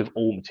a bunch of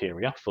all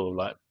materia for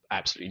like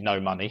absolutely no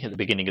money at the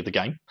beginning of the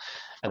game,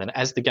 and then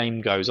as the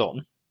game goes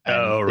on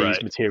and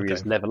these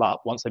materias level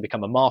up, once they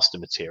become a master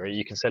materia,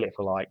 you can sell it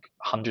for like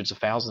hundreds of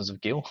thousands of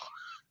gil.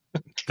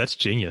 That's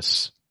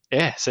genius.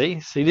 Yeah,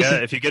 see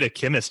if you get a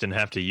chemist and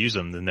have to use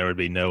them, then there would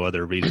be no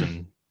other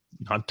reason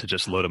not to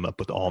just load them up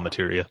with all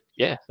materia.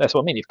 Yeah, that's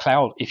what I mean.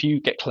 If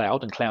you get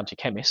Cloud and Cloud's your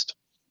chemist,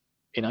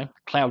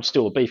 Cloud's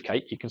still a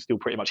beefcake. You can still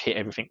pretty much hit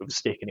everything with a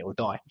stick and it will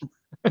die.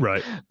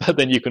 Right. But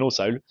then you can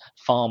also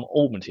farm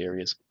all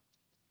materias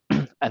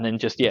and then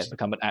just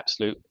become an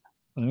absolute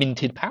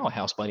minted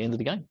powerhouse by the end of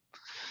the game.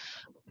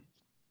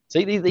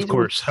 See, these of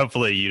course,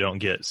 hopefully you don't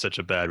get such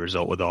a bad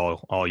result with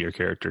all your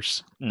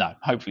characters. No,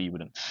 hopefully you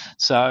wouldn't.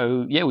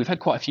 So yeah, we've had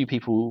quite a few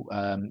people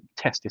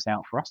test this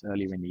out for us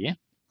earlier in the year,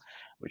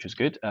 which was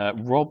good.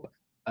 Rob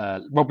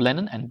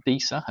Lennon and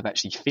Disa have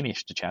actually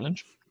finished the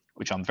challenge,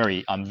 which I'm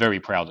very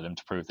proud of them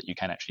to prove that you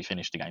can actually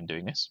finish the game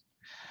doing this.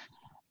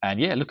 And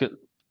yeah,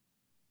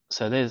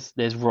 so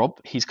there's Rob.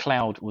 His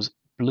Cloud was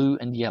blue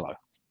and yellow.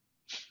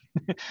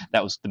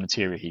 That was the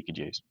materia he could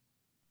use.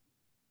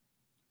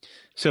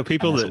 So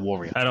people that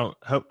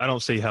I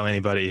don't see how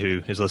anybody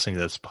who is listening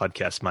to this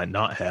podcast might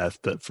not have,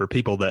 but for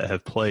people that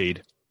have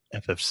played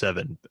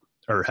FF7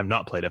 or have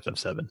not played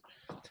FF7,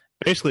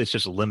 basically it's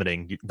just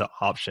limiting the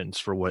options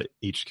for what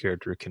each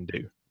character can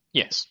do.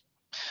 Yes.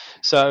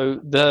 So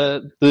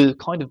the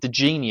kind of the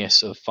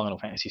genius of Final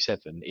Fantasy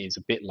VII is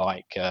a bit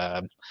like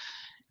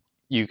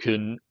you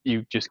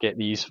just get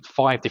these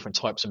 5 different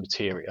types of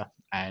materia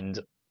and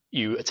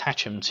you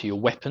attach them to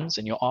your weapons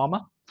and your armor,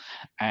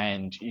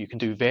 and you can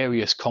do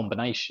various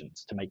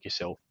combinations to make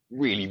yourself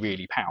really,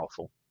 really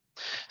powerful.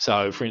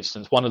 So, for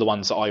instance, one of the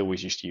ones that I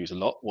always used to use a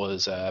lot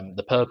was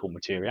the purple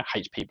materia,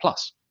 HP+.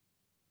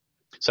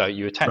 So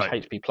you attach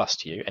HP Plus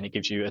to you, and it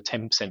gives you a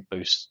 10%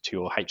 boost to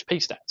your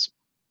HP stats.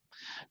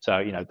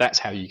 So, that's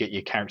how you get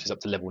your characters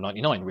up to level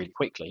 99 really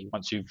quickly.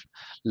 Once you've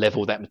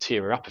leveled that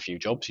materia up a few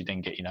jobs, you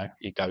then get,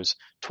 it goes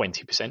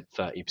 20%,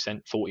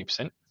 30%,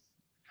 40%.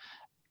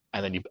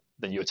 And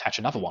then you attach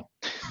another one.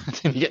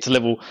 You get to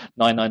level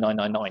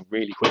 99999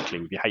 really quickly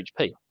with your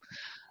HP.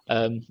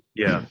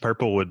 Yeah,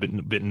 purple would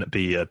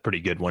be a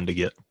pretty good one to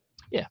get.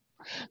 Yeah.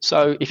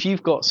 So if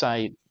you've got,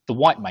 say, the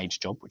white mage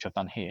job, which I've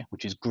done here,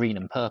 which is green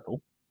and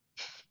purple,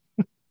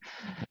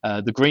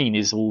 the green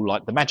is all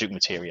like the magic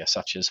materia,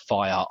 such as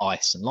fire,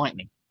 ice, and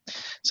lightning.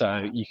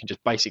 So you can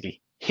just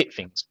basically hit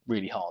things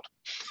really hard.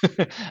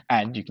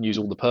 And you can use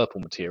all the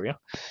purple materia,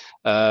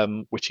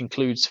 which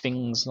includes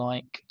things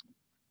like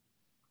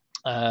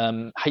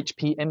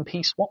HP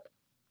MP swap.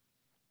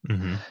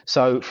 Mm-hmm.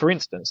 So, for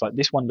instance, like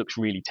this one looks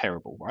really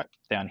terrible, right?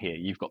 Down here,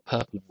 you've got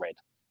purple and red.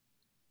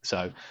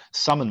 So,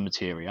 summon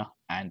materia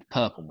and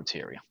purple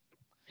materia.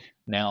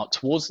 Now,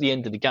 towards the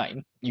end of the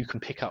game, you can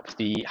pick up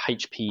the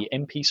HP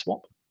MP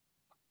swap.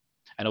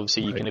 And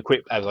obviously, you can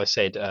equip, as I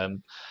said,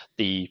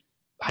 the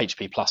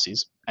HP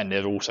pluses, and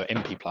there are also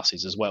MP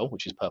pluses as well,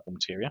 which is purple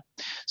materia.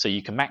 So,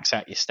 you can max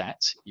out your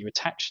stats. You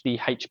attach the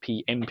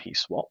HP MP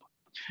swap,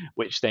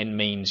 which then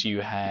means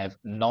you have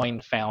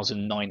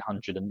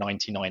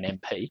 9,999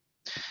 MP.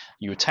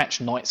 You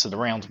attach Knights of the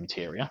Round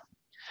materia,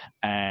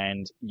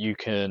 and you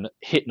can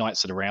hit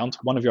Knights of the Round.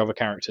 One of your other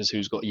characters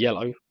who's got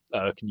yellow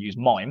can use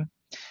Mime,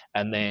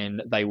 and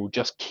then they will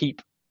just keep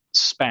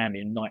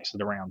spamming Knights of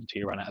the Round until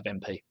you run out of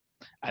MP.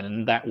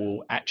 And that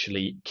will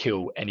actually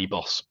kill any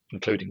boss,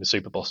 including the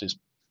super bosses.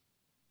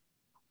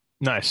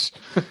 Nice.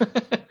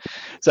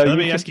 So let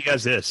me ask you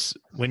guys this.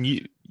 When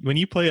you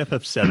play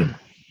FF7,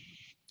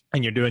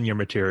 and you're doing your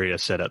materia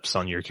setups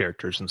on your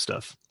characters and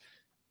stuff,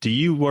 do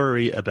you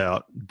worry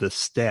about the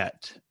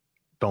stat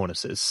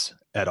bonuses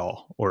at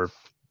all, or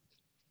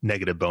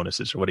negative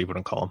bonuses, or what do you want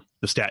to call them?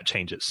 The stat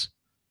changes.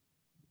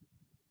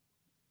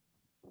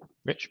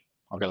 Rich,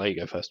 I'm going to let you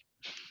go first.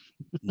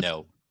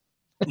 No.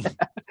 It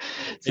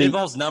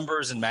involves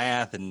numbers and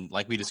math, and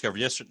like we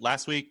discovered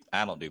last week,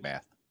 I don't do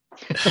math.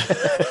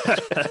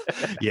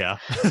 Yeah.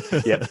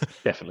 Yeah,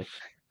 definitely.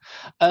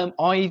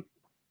 I've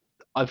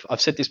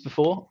said this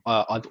before.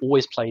 I've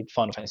always played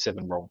Final Fantasy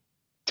VII wrong,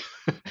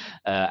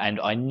 and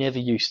I never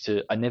used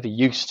to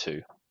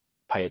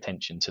pay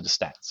attention to the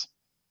stats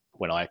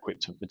when I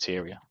equipped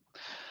Materia.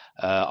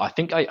 I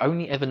think I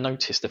only ever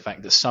noticed the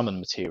fact that summon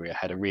Materia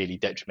had a really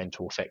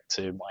detrimental effect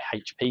to my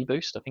HP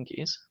boost. I think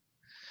it is.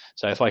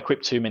 So if I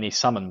equip too many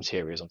summon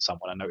Materias on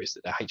someone, I noticed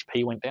that their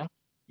HP went down.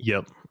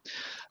 Yep.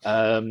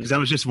 Because I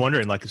was just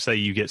wondering, like, say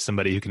you get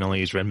somebody who can only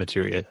use red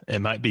materia, it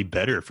might be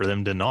better for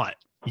them to not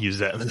use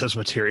those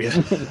materia.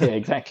 Yeah,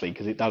 exactly,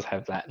 because it does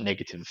have that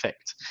negative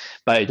effect,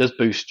 but it does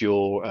boost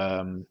your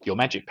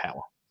magic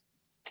power.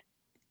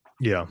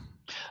 Yeah.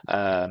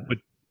 I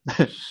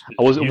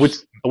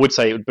would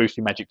say it would boost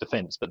your magic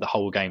defense, but the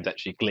whole game's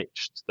actually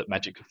glitched that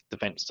magic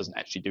defense doesn't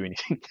actually do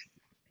anything.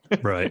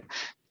 Right.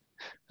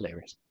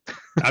 Hilarious.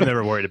 I've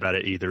never worried about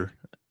it either.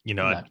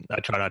 No. I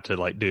try not to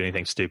like do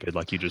anything stupid,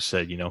 like you just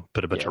said.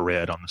 Put a bunch of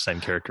red on the same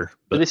character.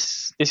 But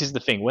this is the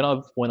thing.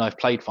 When I've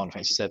played Final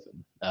Fantasy VII,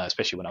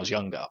 especially when I was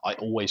younger, I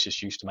always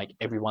just used to make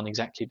everyone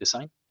exactly the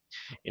same.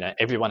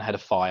 Everyone had a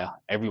fire,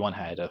 everyone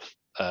had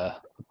a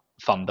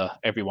thunder,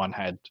 everyone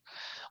had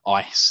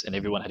ice, and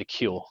everyone had a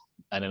cure.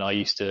 And then I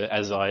used to,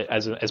 as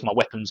my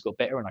weapons got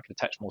better and I could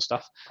attach more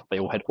stuff, they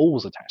all had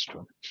alls attached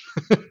to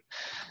them.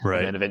 Right.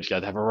 And then eventually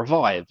I'd have a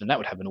revive, and that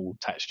would have an all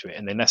attached to it.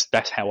 And then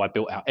that's how I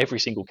built out every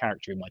single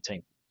character in my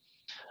team.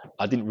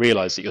 I didn't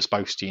realize that you're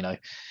supposed to,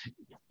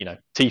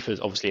 Tifa's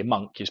obviously a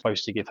monk. You're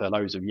supposed to give her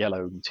loads of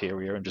yellow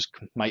materia and just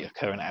make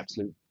her an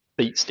absolute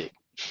beat stick.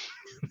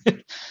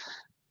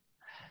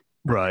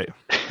 Right.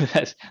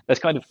 that's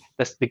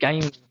the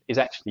game is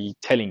actually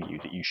telling you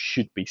that you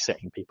should be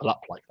setting people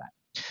up like that.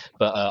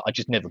 But I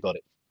just never got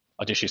it.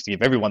 I just used to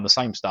give everyone the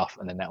same stuff,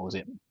 and then that was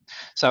it.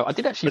 So I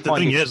did actually. But the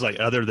thing is,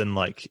 like, other than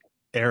like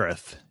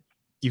Aerith,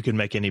 you can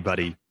make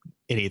anybody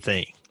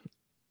anything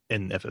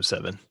in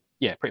FF7.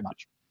 Yeah, pretty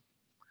much.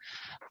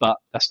 But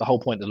that's the whole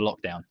point of the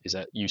lockdown, is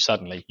that you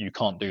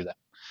can't do that.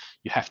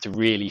 You have to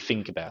really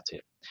think about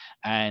it.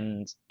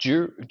 And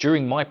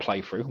during my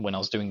playthrough, when I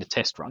was doing the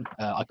test run,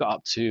 I got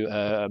up to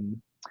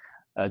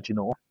Junor,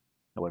 or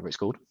whatever it's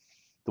called,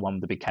 the one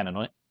with the big cannon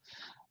on it.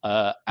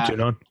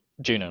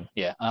 Junon,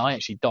 yeah. And I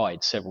actually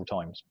died several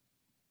times.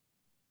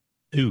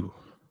 Ooh.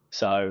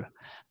 So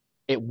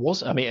it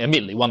was,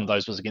 admittedly, one of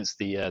those was against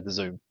the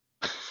Zoom.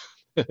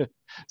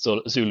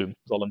 Zulum.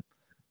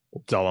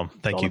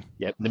 Thank you.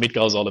 Yeah, the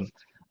Midgar Zolom.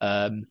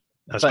 I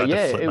was about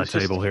to flip my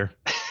table here.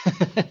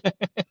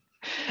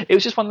 It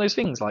was just one of those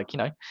things, like,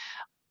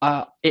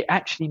 it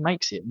actually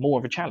makes it more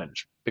of a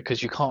challenge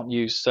because you can't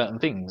use certain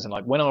things. And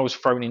like when I was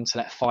thrown into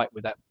that fight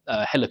with that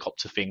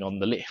helicopter thing on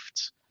the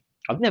lift,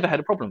 I've never had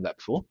a problem with that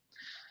before.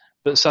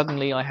 But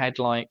suddenly I had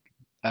like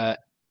Aerith,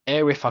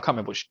 I can't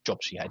remember which job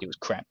she had, it was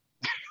crap.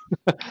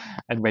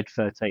 And Red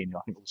 13, I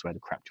think also had a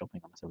crap job. I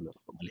think I'm going to have a look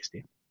at my list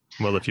here.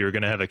 Well, if you were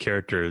going to have a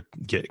character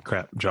get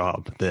crap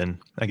job, then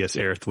I guess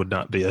Aerith would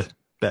not be a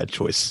bad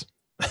choice.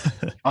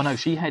 Oh no,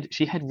 she had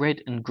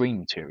red and green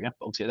materia,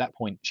 but obviously at that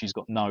point she's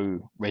got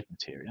no red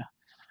materia,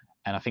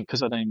 and I think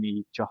because I'd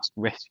only just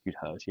rescued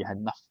her, she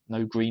had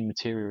no green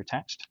materia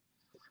attached,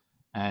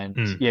 and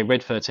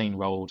Red 13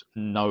 rolled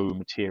no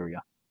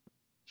materia,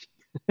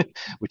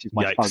 which is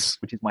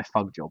my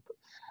fug job,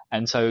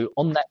 and so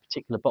on that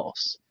particular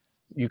boss,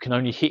 you can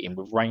only hit him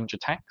with range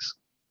attacks,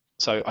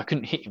 so I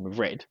couldn't hit him with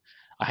red.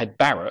 I had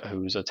Barrett who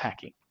was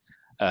attacking.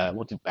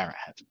 What did Barrett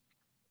have?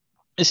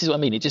 This is what I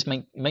mean. It just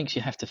makes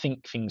you have to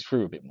think things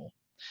through a bit more.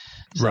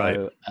 So,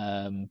 right.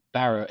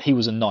 Barrett, he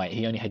was a knight.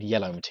 He only had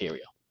yellow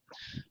materia.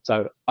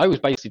 So I was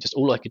basically just,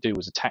 all I could do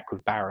was attack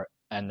with Barrett,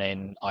 and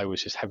then I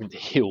was just having to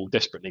heal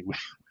desperately with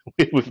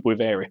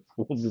Aerith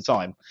all the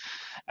time.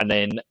 And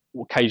then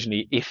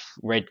occasionally, if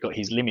Red got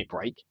his limit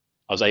break,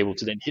 I was able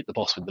to then hit the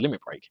boss with the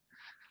limit break.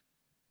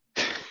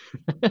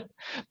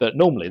 But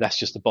normally, that's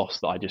just a boss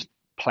that I just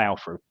plow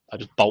through. I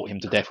just bolt him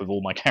to death with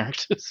all my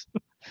characters.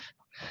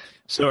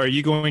 So are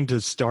you going to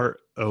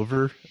start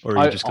over, or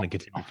are you just going to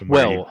continue from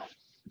where you...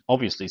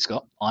 Obviously,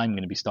 Scott, I'm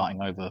going to be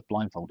starting over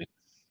blindfolded.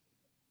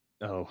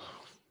 Oh.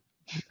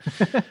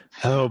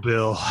 Oh,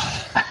 Bill.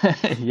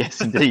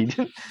 Yes, indeed.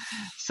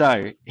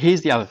 So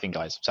here's the other thing,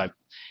 guys. So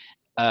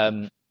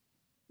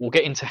we'll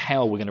get into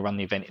how we're going to run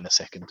the event in a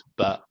second,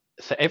 but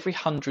for every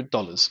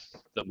 $100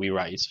 that we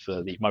raise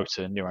for the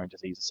Motor Neurone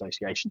Disease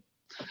Association,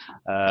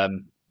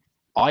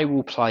 I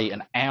will play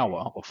an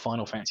hour of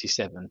Final Fantasy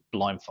VII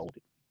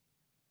blindfolded.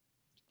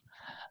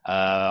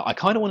 I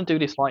kind of want to do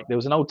this like there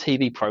was an old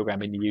TV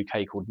program in the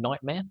UK called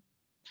Nightmare,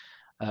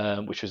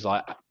 which was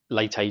like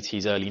late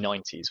 80s, early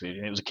 90s.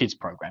 It was a kids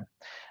program.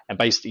 And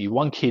basically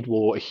one kid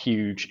wore a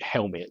huge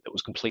helmet that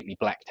was completely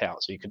blacked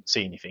out so you couldn't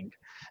see anything.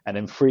 And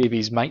then three of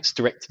his mates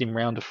directed him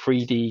around a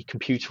 3D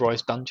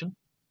computerized dungeon.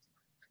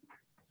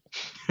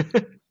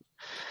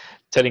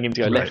 Telling him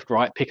to go left,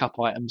 right, pick up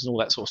items and all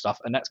that sort of stuff.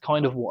 And that's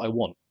kind of what I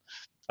want.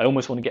 I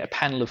almost want to get a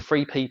panel of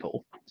 3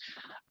 people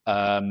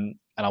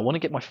and I want to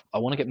get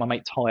my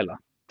mate Tyler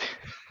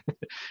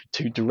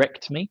to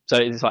direct me. So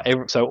it's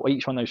like so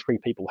each one of those three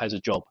people has a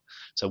job.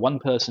 So one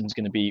person's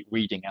going to be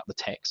reading out the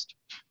text.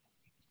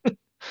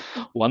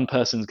 One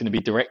person's going to be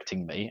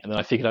directing me, and then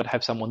I figured I'd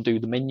have someone do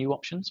the menu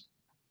options.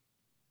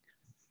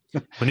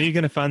 When are you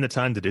going to find the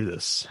time to do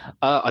this?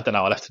 I don't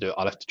know. I'll have to do it.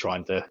 I'll have to try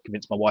and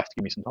convince my wife to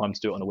give me some time to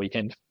do it on a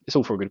weekend. It's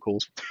all for a good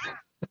cause.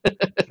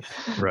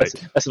 Right.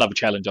 That's another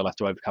challenge I'll have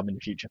to overcome in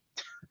the future.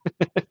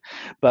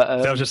 But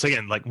I was just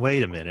thinking, like,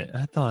 wait a minute.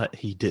 I thought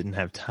he didn't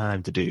have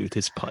time to do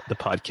the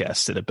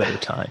podcast at a better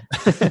time.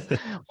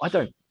 I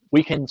don't.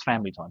 Weekends,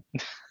 family time.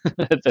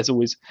 That's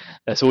always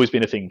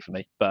been a thing for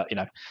me. But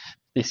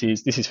this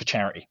is for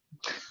charity.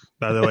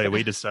 By the way,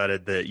 we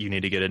decided that you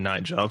need to get a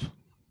night job.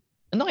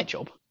 A night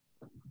job?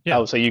 Yeah.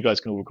 Oh, so you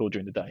guys can all record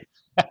during the day.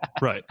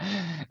 Right.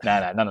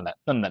 No, none of that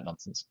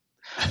nonsense.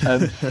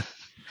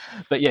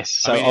 But yes,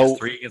 so it's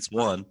 3 against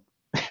 1.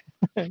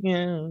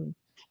 Yeah,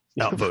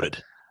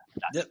 Outvoted.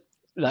 Yep.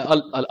 No,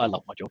 I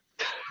love my job.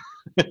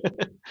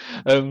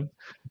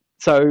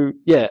 So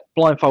yeah,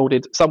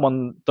 blindfolded.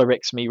 Someone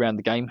directs me around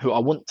the game. Who I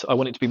want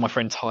it to be my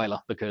friend Tyler,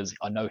 because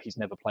I know he's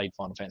never played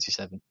Final Fantasy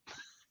VII.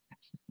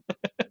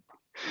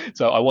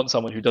 So I want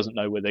someone who doesn't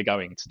know where they're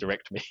going to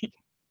direct me.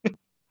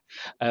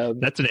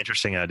 That's an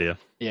interesting idea.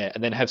 Yeah,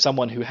 and then have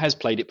someone who has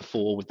played it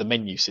before with the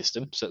menu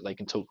system, so that they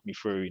can talk me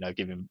through.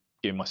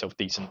 Giving myself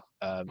decent,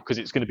 because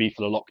it's going to be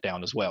for the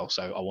lockdown as well.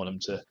 So I want them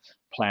to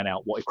plan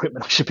out what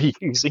equipment I should be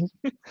using,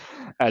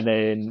 and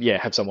then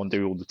have someone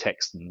do all the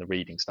text and the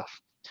reading stuff.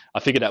 I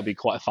figured that would be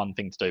quite a fun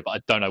thing to do, but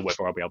I don't know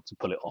whether I'll be able to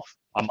pull it off.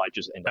 I might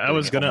just end up. I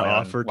was going to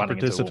offer to running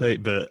into a wall.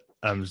 participate, but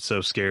I'm so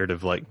scared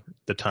of like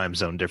the time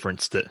zone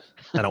difference that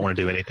I don't want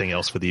to do anything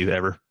else with you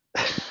ever.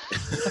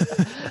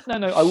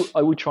 No,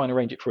 I would try and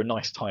arrange it for a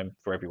nice time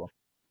for everyone.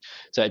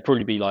 So it'd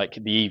probably be like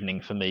the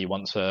evening for me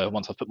once I've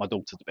put my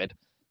daughter to bed.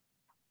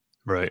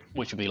 Right.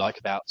 Which would be like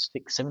about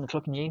 6-7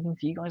 o'clock in the evening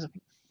for you guys, I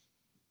think.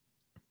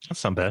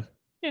 That's not bad.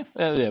 Yeah.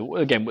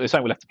 Again, it's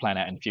something we'll have to plan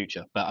out in the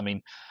future. But I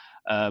mean,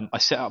 I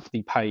set up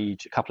the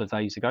page a couple of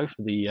days ago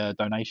for the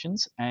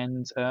donations,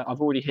 and I've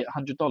already hit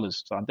 $100.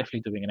 So I'm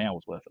definitely doing an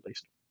hour's worth at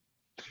least.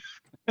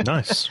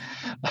 Nice.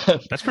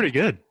 That's pretty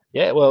good.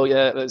 Yeah, well,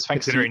 yeah, that's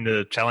thanks considering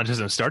the challenge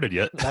hasn't started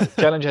yet. No,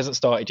 the challenge hasn't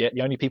started yet.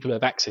 The only people who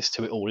have access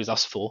to it all is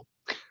us four.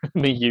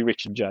 Me, you,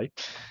 Rich, and Jay.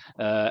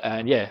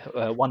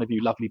 And one of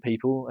you lovely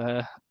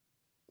people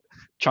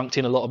chunked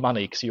in a lot of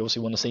money because you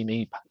obviously want to see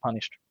me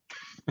punished.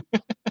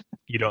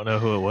 You don't know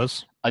who it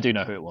was? I do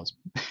know who it was.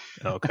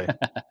 Oh, okay.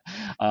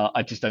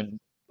 I don't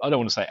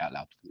want to say it out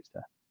loud.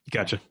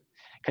 Gotcha. In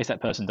case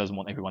that person doesn't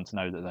want everyone to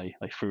know that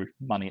they threw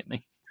money at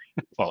me.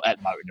 Well, at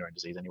Motor Neuron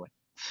Disease anyway.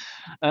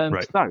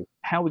 Right. So,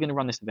 how are we going to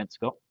run this event,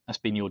 Scott? That's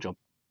been your job.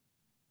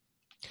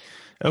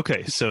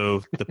 Okay,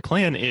 so the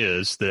plan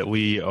is that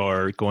we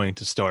are going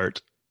to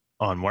start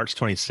on March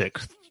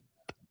 26th,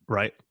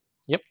 right?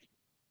 Yep.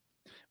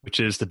 Which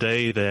is the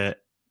day that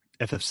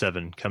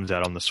FF7 comes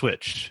out on the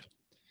Switch.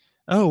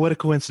 Oh, what a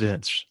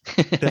coincidence.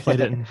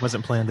 Definitely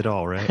wasn't planned at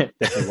all, right?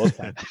 Definitely was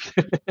planned.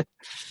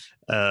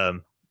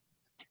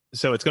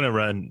 So it's going to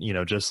run,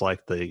 just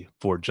like the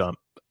Ford Job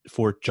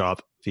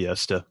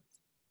Fiesta.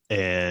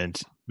 And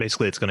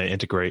basically it's going to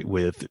integrate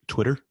with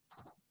Twitter.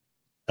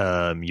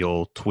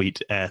 You'll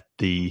tweet at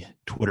the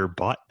Twitter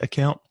bot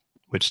account,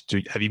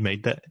 have you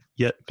made that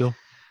yet, Bill?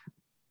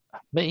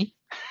 Me?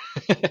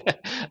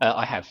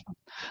 I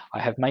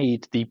have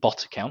made the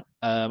bot account.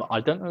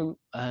 I don't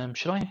know.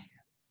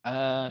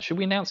 Should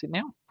we announce it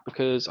now?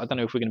 Because I don't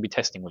know if we're going to be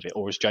testing with it,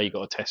 or has Jay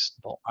got a test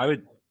bot?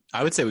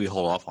 I would say we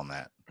hold off on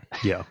that.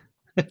 Yeah.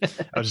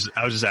 I was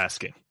just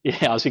asking.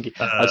 Yeah, I was thinking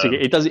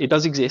it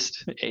does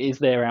exist. It is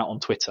there out on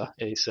Twitter.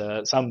 It's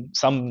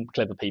some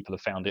clever people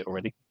have found it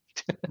already.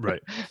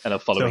 Right. And are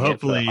following so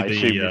hopefully it. I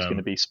assume it's going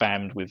to be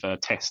spammed with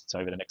tests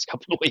over the next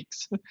couple of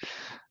weeks.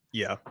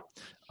 Yeah.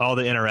 All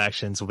the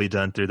interactions will be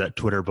done through that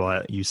Twitter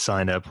bot. You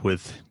sign up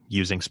with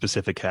using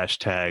specific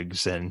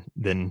hashtags, and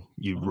then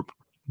you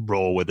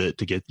roll with it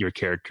to get your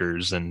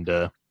characters and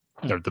or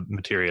the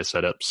Materia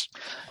setups.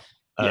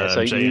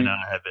 So Jay and I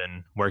have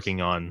been working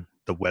on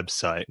the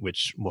website,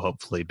 which will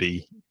hopefully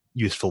be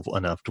useful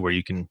enough to where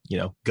you can,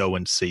 go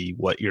and see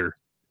what your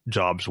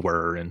jobs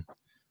were and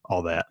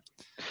all that.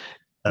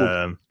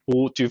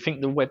 Or do you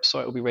think the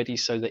website will be ready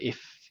so that if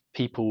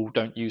people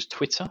don't use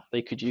Twitter,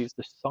 they could use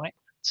the site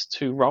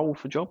to roll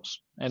for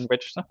jobs and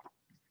register?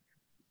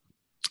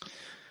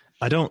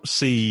 I don't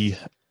see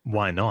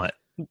why not.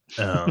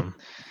 I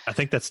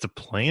think that's the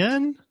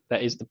plan.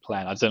 That is the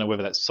plan. I don't know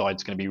whether that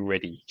site's going to be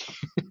ready.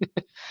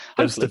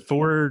 Does the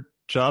Ford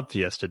Job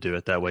Fiesta do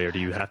it that way, or do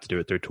you have to do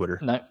it through Twitter?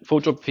 No,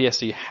 for Job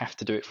Fiesta, you have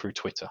to do it through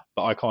Twitter.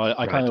 But I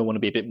kind of want to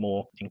be a bit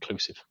more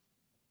inclusive.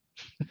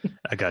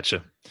 I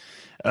gotcha.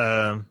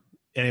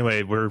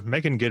 Anyway, we're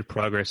making good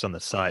progress on the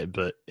site,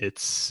 but it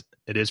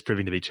is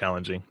proving to be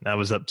challenging. I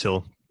was up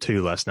till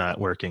 2 last night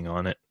working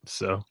on it.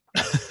 So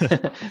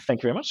thank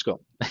you very much,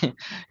 Scott.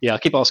 Yeah, I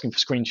keep asking for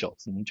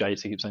screenshots, and Jay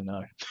keeps saying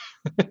no.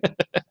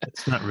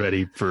 It's not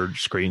ready for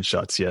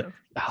screenshots yet.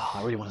 Oh,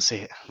 I really want to see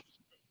it.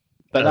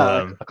 But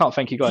no, I can't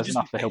thank you guys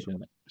enough for helping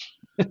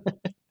with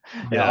it.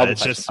 Yeah,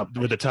 it's just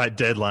with a tight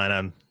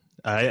deadline.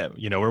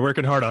 We're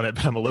working hard on it,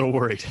 but I'm a little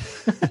worried.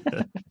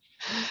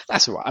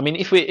 That's all right. I mean,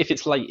 if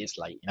it's late, it's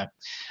late.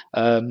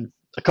 I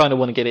kind of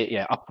want to get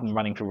it up and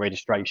running for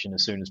registration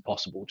as soon as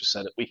possible, just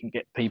so that we can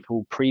get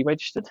people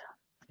pre-registered.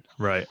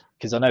 Right.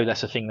 Because I know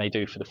that's a thing they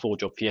do for the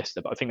 4-job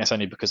Fiesta, but I think that's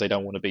only because they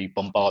don't want to be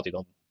bombarded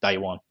on day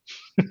one.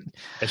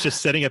 It's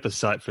just setting up a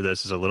site for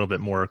this is a little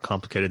bit more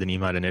complicated than you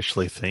might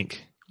initially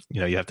think.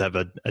 You have to have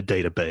a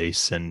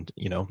database and,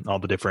 all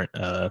the different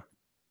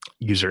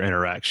user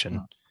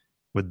interaction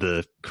with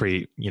the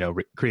create,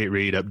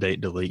 read,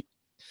 update, delete.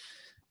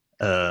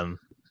 And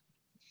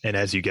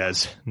as you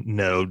guys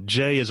know,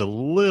 Jay is a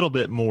little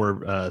bit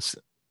more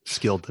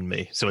skilled than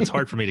me, so it's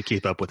hard for me to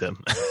keep up with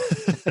him.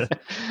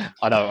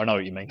 I know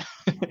what you mean.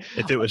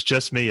 If it was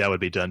just me, I would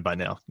be done by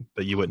now,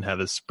 but you wouldn't have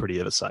as pretty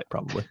of a site,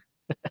 probably.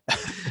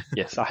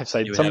 Yes, I have to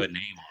say, you would have a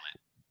name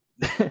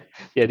on it.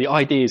 Yeah, the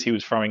ideas he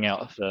was throwing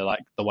out for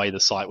the way the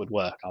site would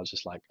work, I was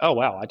just like, oh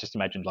wow, I just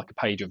imagined like a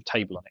page of a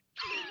table on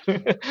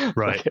it.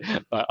 Right.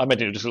 I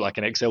imagined it just looked like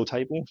an Excel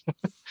table.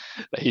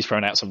 But he's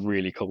thrown out some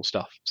really cool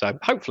stuff. So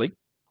hopefully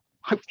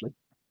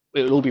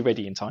it'll all be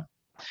ready in time.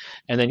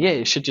 And then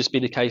it should just be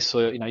the case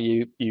where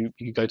you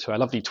go to our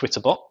lovely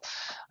Twitter bot,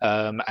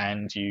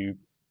 and you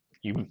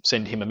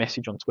send him a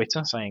message on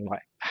Twitter saying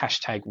like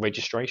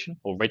 #registration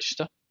or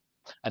register,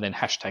 and then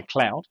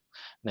 #cloud,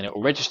 and then it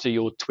will register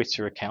your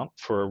Twitter account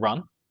for a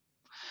run,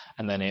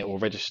 and then it will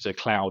register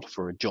cloud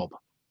for a job.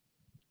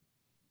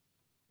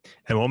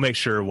 And we'll make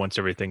sure once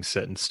everything's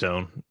set in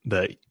stone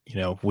that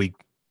we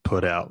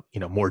put out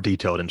more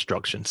detailed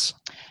instructions.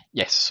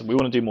 Yes, we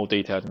want to do more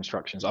detailed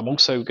instructions. I'm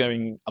also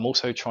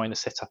trying to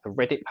set up a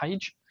Reddit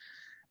page,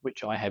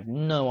 which I have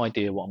no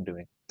idea what I'm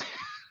doing.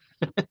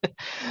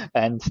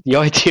 And the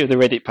idea of the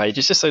Reddit page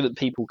is just so that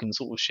people can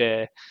sort of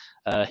share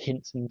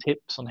hints and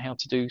tips on how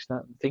to do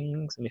certain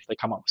things, and if they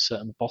come up with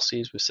certain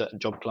bosses with certain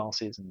job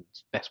classes and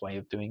best way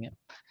of doing it.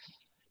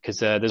 Because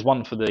there's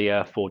one for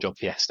the 4-job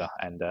Fiesta,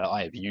 and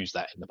I have used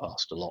that in the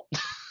past a lot.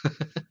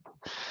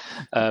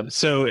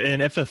 So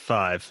in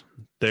FF5,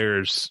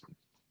 there's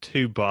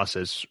 2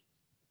 bosses,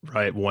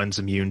 right? One's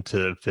immune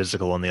to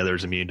physical and the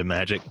other's immune to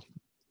magic.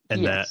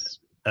 And yes.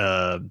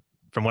 that,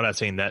 from what I've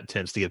seen, that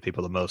tends to give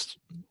people the most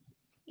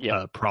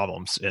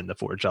problems in the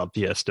 4-job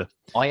Fiesta.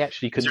 I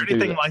actually couldn't do that. Is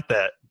there anything like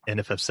that in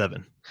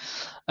FF7?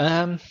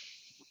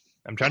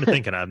 I'm trying to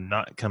think, and I'm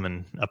not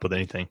coming up with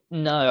anything.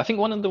 No, I think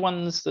one of the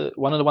ones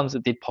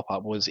that did pop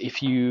up was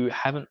if you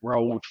haven't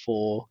rolled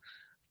for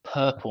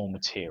purple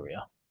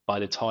materia by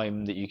the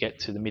time that you get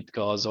to the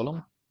Midgar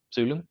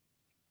Zulum.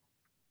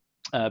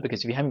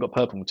 Because if you haven't got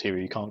purple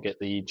materia, you can't get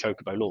the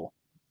Chocobo lore.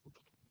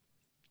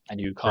 And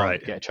you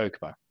can't get a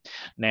Chocobo.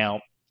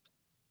 Now,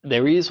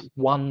 there is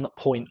one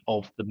point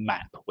of the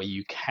map where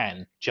you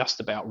can just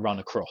about run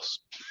across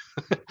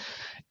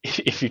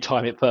if you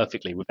time it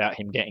perfectly without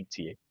him getting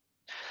to you.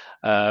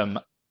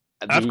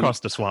 I've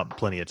crossed the swamp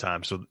plenty of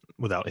times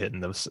without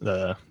hitting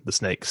the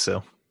snakes.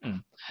 So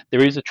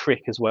there is a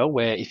trick as well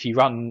where if you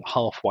run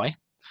halfway,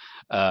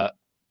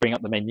 bring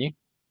up the menu,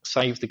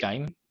 save the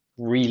game,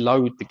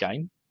 reload the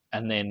game,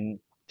 and then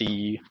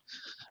the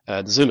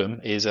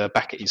Zulum is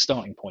back at your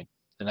starting point,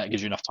 and that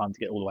gives you enough time to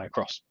get all the way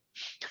across.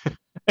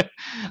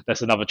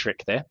 That's another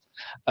trick there.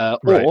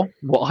 Or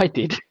what I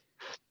did,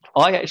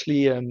 I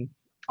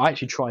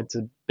actually tried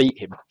to beat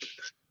him,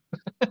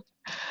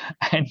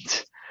 and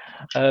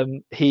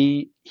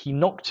he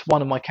knocked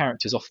one of my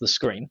characters off the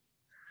screen,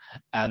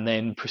 and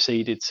then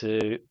proceeded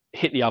to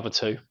hit the other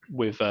 2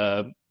 with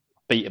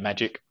beta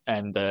magic,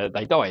 and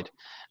they died.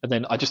 And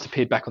then I just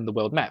appeared back on the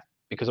world map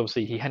because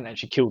obviously he hadn't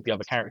actually killed the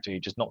other character; he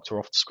just knocked her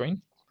off the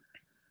screen.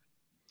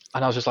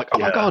 And I was just like, "Oh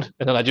my god!"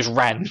 And then I just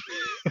ran,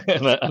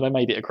 and I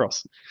made it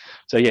across.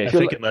 So I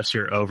think unless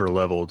you're over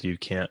leveled, you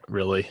can't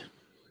really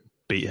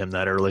beat him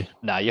that early.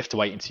 No, you have to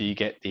wait until you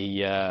get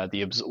the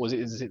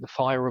is it the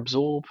fire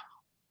absorb?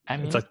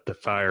 Amulet? It's like the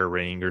fire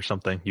ring or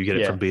something. You get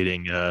it from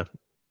beating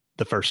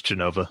the first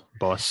Genova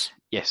boss.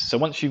 Yes. So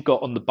once you've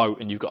got on the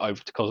boat and you've got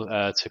over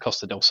to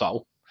Costa del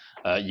Sol,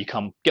 you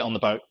get on the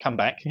boat, come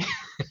back,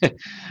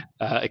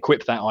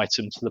 equip that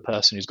item to the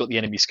person who's got the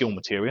enemy skill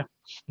materia,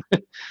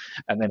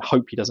 and then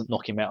hope he doesn't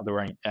knock him out of the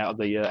ring.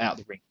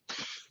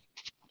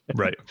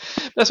 Right.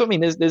 That's what I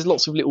mean. There's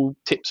lots of little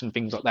tips and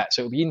things like that.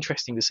 So it'll be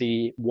interesting to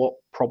see what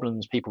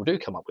problems people do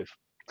come up with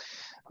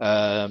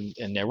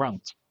in their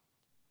runs.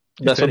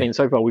 That's what I mean.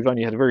 So far, we've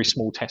only had a very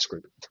small test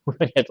group. We've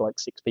only had like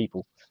 6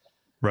 people.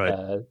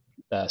 Right.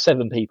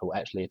 7 people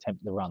actually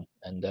attempt the run,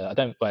 and I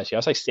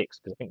say 6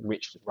 because I think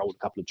Rich rolled a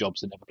couple of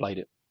jobs and never played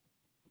it.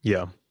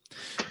 Yeah.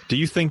 Do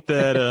you think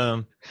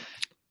that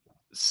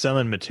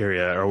summon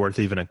materia are worth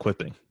even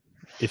equipping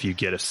if you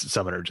get a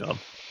summoner job?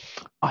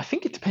 I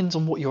think it depends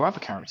on what your other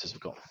characters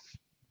have got.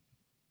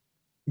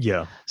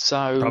 Yeah.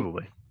 So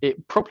probably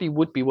it probably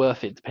would be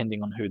worth it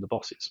depending on who the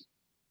boss is.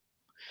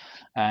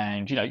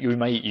 And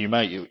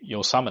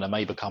your summoner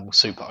may become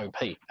super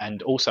OP.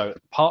 And also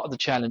part of the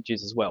challenge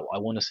is as well, I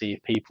want to see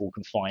if people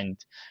can find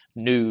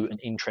new and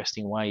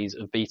interesting ways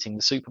of beating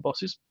the super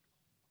bosses.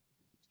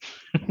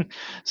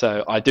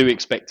 So I do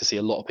expect to see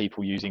a lot of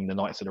people using the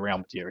Knights of the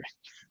Realm Materia.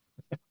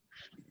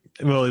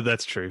 Well,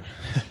 that's true.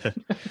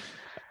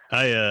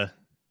 I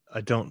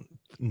don't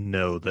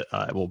know that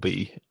I will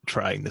be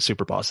trying the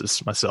super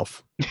bosses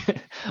myself.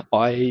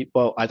 I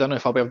don't know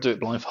if I'll be able to do it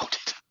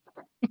blindfolded.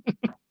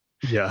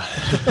 Yeah.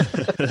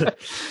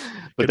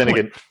 But then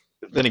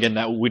again,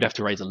 that we'd have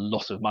to raise a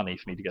lot of money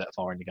for me to get that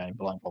far in the game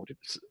blindfolded.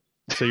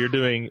 So you're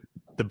doing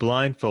the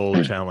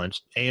blindfold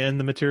challenge and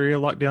the Materia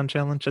lockdown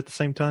challenge at the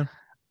same time?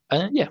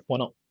 Yeah, why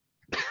not?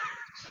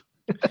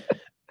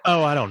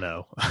 Oh, I don't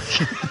know.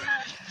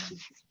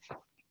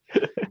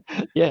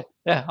 yeah,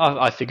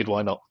 I figured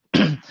why not.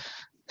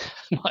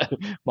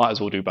 might as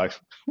well do both.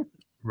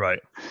 Right.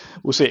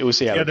 We'll see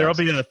how. Yeah, it there'll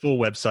goes. be a full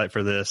website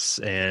for this,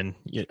 and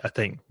I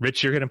think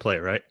Rich, you're going to play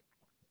it, right?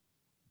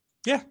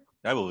 Yeah,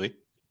 I will be.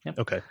 Yep.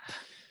 Okay.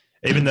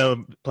 Even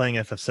though playing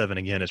FF7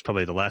 again is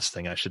probably the last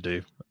thing I should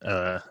do,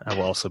 I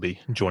will also be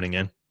joining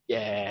in.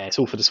 Yeah, it's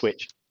all for the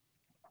Switch.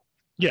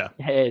 Yeah,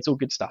 Yeah. it's all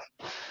good stuff.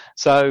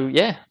 So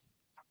yeah,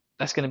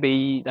 that's going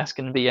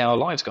to be our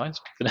lives, guys,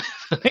 for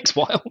the next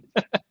while.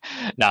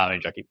 No,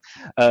 I'm joking.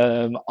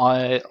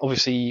 I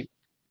obviously,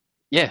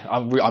 yeah,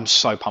 I'm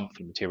so pumped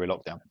for Materia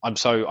Lockdown.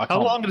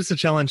 How long is the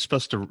challenge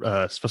supposed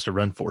to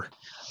run for?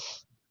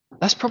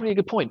 That's probably a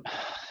good point.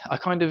 I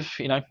kind of,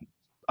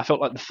 I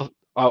felt like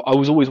I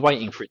was always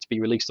waiting for it to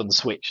be released on the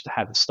Switch to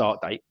have a start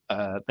date.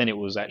 Then it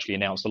was actually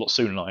announced a lot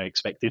sooner than I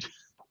expected.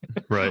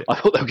 Right. I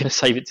thought they were going to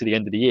save it to the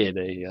end of the year,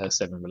 the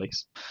 7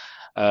 release.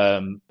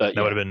 But that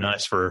would have been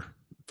nice for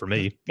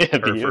me,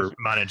 or for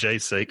mine and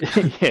Jay's sake.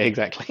 Yeah,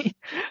 exactly.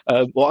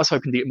 Well, I was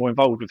hoping to get more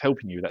involved with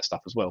helping you with that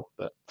stuff as well,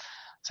 but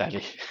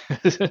sadly,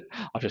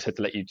 I just had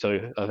to let you.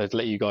 So I've had to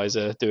let you guys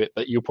do it,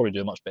 but you'll probably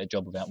do a much better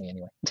job without me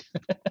anyway.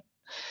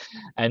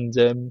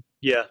 And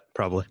yeah,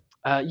 probably.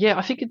 Yeah,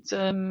 I think it's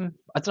I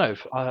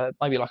don't know,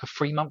 maybe like a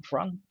 3-month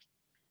run.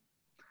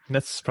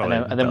 That's probably,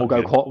 and then we'll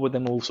go quiet.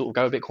 Then we'll sort of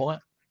go a bit quiet.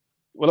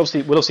 We'll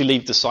obviously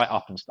leave the site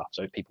up and stuff,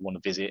 so if people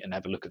want to visit and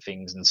have a look at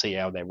things and see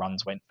how their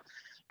runs went.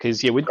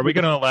 Because yeah, are we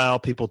going to allow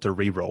people to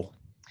re-roll?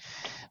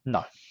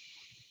 No.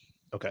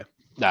 Okay.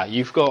 Now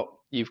you've got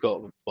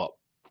what?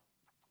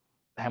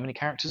 How many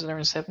characters are there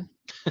in 7?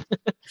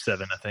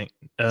 7, I think.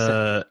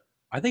 I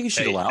think you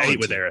should allow 8 them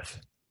with to. Aerith.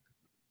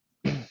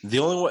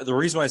 The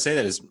reason why I say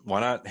that is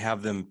why not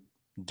have them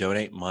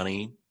donate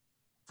money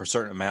for a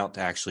certain amount to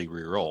actually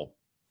re-roll?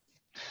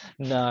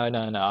 No.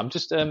 I'm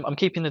just I'm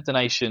keeping the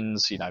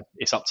donations.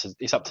 It's up to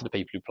the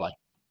people who play.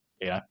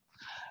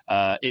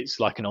 It's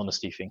like an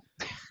honesty thing.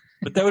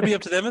 But that would be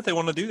up to them if they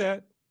want to do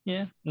that.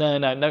 Yeah.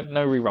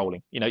 No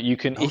re-rolling. You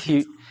can if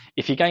you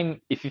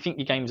think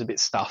your game's a bit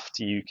stuffed,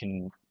 you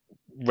can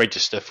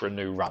register for a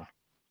new run.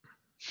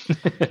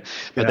 But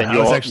then I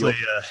was actually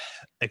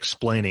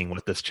explaining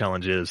what this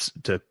challenge is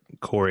to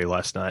Corey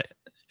last night,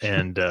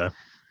 and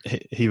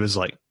he was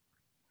like,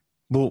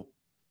 "Well,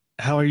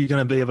 how are you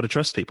going to be able to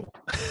trust people?"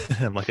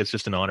 I'm like, "It's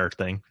just an honor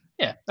thing."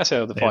 Yeah, that's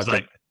how the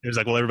fight. He was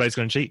like, "Well, everybody's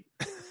going to cheat."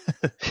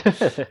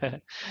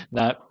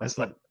 No, that's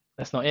not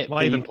it.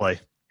 Why even play?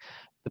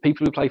 The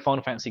people who play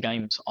Final Fantasy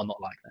games are not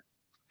like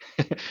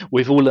that.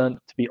 We've all learned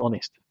to be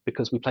honest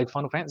because we played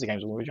Final Fantasy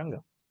games when we were younger.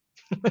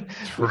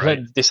 We've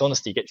learned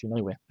dishonesty gets you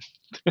nowhere.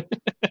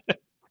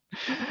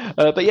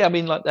 But yeah, I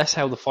mean, like that's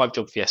how the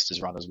 5-job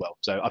fiestas run as well.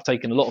 So I've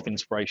taken a lot of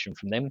inspiration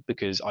from them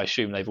because I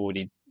assume they've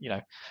already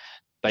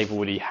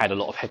had a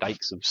lot of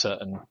headaches of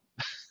certain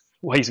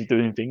ways of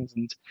doing things,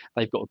 and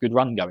they've got a good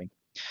run going.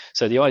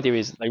 So the idea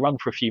is that they run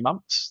for a few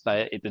months.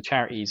 The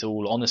charity is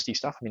all honesty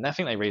stuff. I mean, I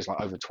think they raised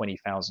like over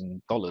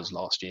 $20,000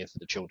 last year for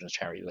the children's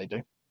charity they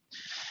do.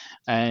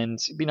 And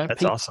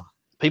that's awesome.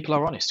 People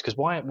are honest because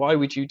why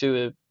would you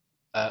do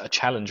a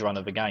challenge run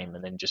of a game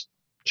and then just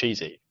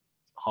cheese it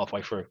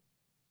halfway through?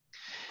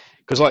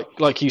 Because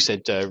like you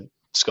said,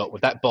 Scott,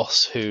 with that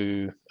boss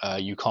who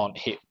you can't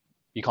hit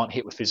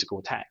with physical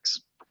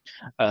attacks.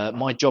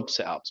 My job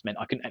setups meant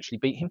I couldn't actually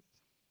beat him.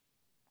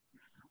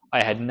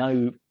 I had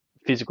no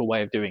physical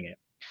way of doing it.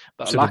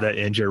 But so did that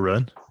end your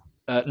run?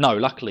 No,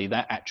 luckily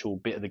that actual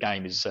bit of the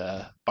game is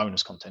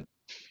bonus content.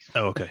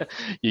 Oh, okay.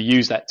 You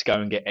use that to go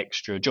and get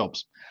extra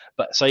jobs.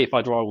 But say if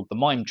I'd rolled the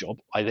mime job,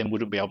 I then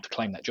wouldn't be able to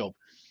claim that job.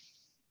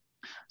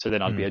 So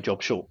then I'd be a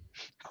job short.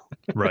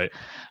 Right.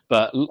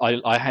 But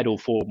I had all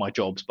 4 of my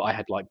jobs, but I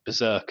had like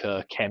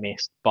Berserker,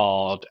 Chemist,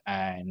 Bard,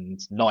 and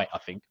Knight, I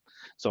think.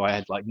 So I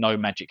had like no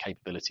magic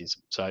capabilities.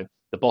 So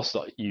the boss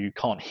that you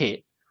can't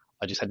hit,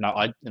 I just had no.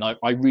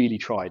 I really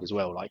tried as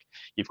well. Like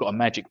you've got a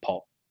magic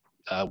pot,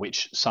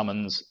 which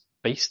summons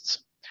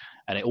beasts,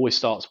 and it always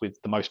starts with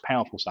the most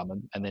powerful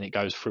summon, and then it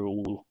goes through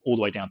all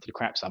the way down to the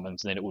crap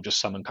summons, and then it will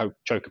just summon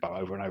Chocobo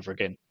over and over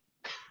again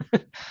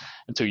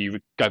until you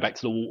go back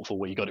to the waterfall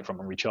where you got it from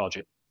and recharge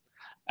it.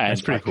 And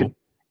that's pretty cool.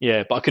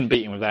 Yeah, but I couldn't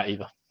beat him with that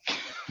either.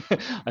 I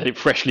had it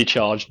freshly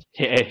charged,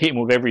 hit him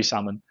with every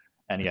summon,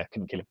 and yeah,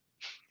 couldn't kill him.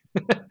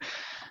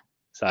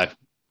 So,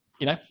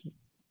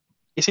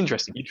 it's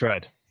interesting. You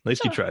tried. At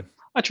least you tried.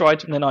 I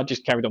tried, and then I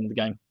just carried on with the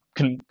game.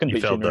 Couldn't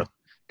beat failed, Shinra. though.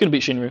 Couldn't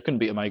beat Shinra. Couldn't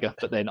beat Omega.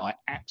 But then I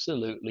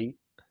absolutely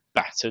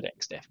battered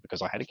X-Def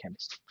because I had a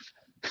chemist.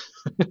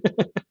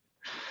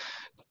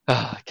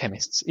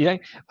 Chemists.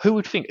 Who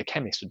would think a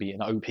chemist would be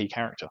an OP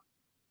character?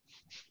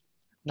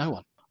 No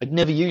one. I'd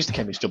never used a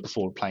chemist job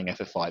before playing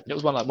FF5. It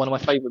was one of my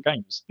favourite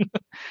games.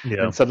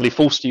 Yeah. And suddenly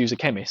forced to use a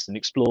chemist and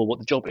explore what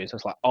the job is. I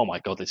was like, oh my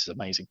god, this is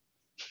amazing.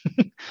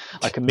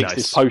 I can mix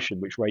this potion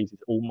which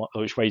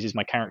raises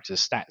my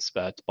character's stats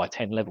by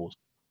 10 levels.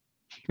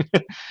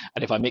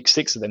 And if I mix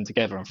 6 of them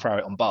together and throw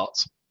it on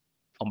Butts,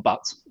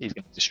 he's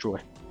going to destroy.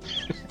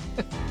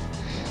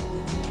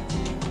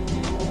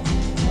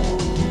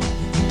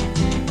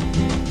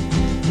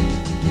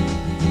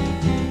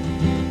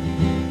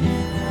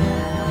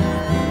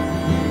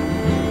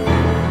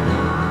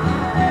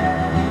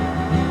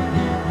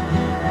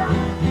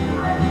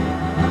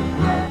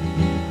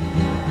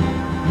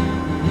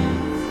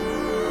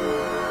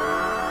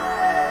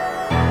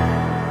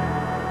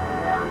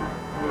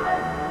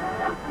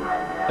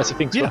 That's the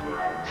thing. Yeah.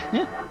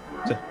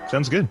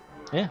 Sounds good.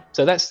 Yeah.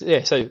 So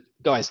So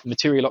guys,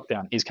 Materia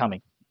Lockdown is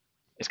coming.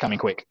 It's coming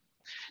quick.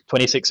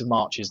 26th of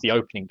March is the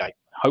opening date.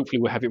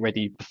 Hopefully we'll have it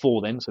ready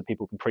before then so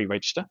people can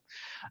pre-register.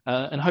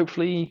 And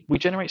hopefully we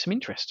generate some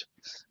interest.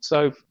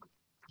 So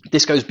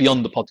this goes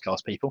beyond the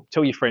podcast, people.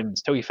 Tell your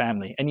friends, tell your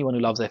family, anyone who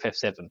loves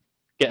FF7,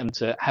 get them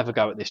to have a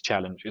go at this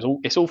challenge.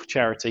 It's all for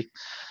charity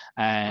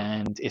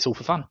and it's all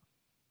for fun.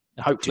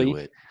 And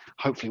hopefully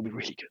it'll be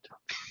really good.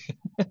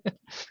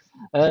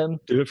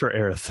 Do it for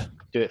Aerith.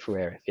 Do it for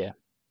Aerith, yeah.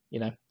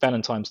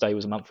 Valentine's Day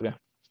was a month ago.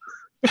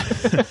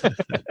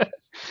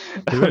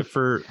 Do it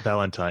for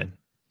Valentine.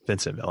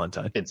 Vincent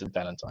Valentine.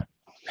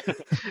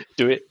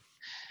 Do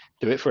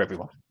it for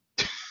everyone.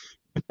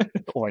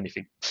 Or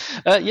anything.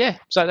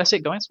 So that's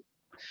it, guys.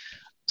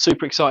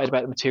 Super excited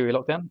about the Materia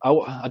Lockdown.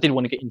 I did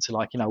want to get into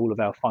all of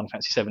our Final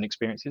Fantasy VII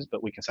experiences,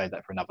 but we can save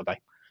that for another day.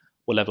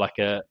 We'll have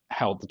a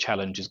how the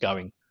challenge is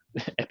going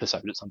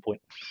episode at some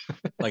point.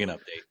 Like an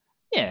update.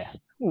 Yeah.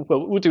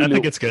 We'll do I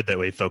think it's good that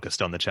we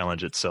focused on the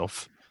challenge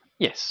itself.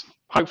 Yes.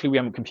 Hopefully we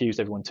haven't confused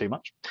everyone too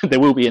much. There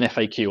will be an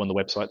FAQ on the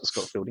website that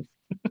Scott's building.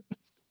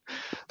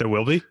 There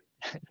will be?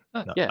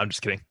 No, yeah. I'm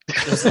just kidding.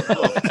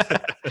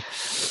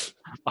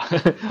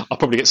 I'll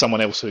probably get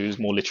someone else who's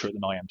more literate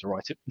than I am to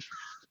write it.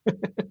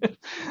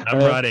 I'm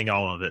writing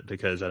all of it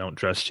because I don't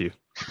trust you.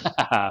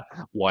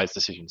 Wise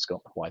decision,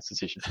 Scott. Wise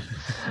decision.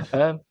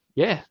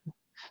 Yeah.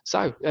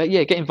 So,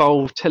 get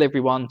involved, tell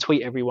everyone,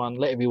 tweet everyone,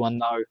 let everyone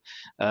know.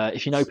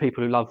 If you know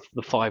people who love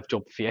the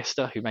 5-job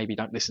fiesta, who maybe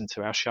don't listen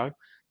to our show,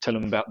 tell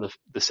them about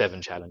the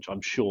 7 challenge.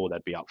 I'm sure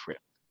they'd be up for it.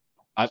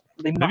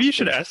 Maybe you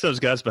should ask those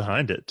guys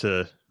behind it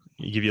to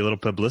give you a little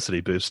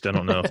publicity boost. I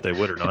don't know if they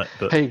would or not.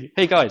 But hey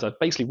guys, I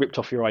basically ripped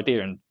off your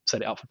idea and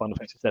set it up for Final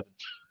Fantasy 7.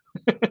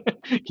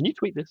 Can you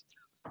tweet this?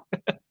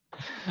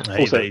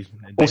 Hey, they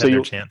had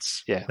their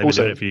chance. Yeah, they've been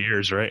doing it for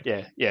years, right?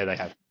 Yeah, they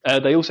have.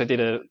 They also did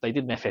an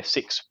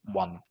FF6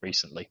 one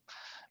recently.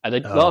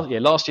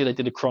 Last year they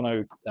did a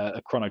Chrono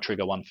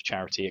Trigger one for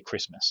charity at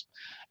Christmas,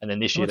 and then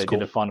this year they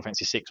did a Final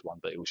Fantasy 6 one,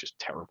 but it was just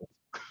terrible.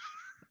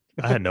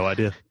 I had no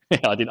idea.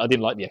 Yeah, I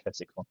didn't like the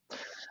FF6 one.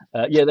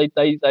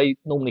 They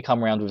normally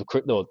come around with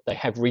they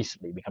have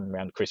recently been coming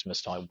around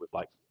Christmas time with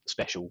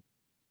special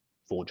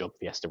 4-job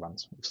fiesta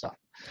runs and stuff.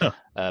 Huh.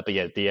 But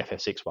yeah, the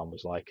FF6 one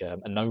was a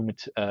no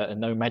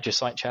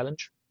Magicite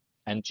challenge,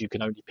 and you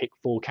can only pick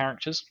 4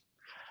 characters.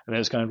 And then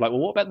it's kind of well,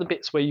 what about the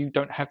bits where you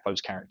don't have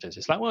those characters?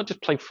 It's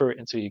just play through it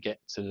until you get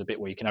to the bit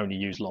where you can only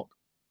use Locke.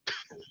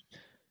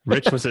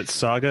 Rich, was it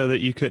Saga that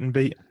you couldn't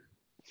beat?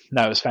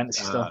 No, it was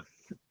Fantasy Star.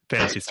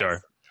 Fantasy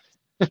Star.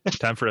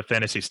 Time for a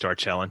Fantasy Star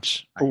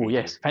challenge. Oh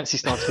yes, Fantasy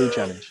Star 2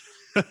 challenge.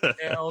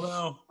 Hell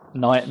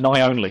no.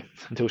 Nye only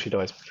until she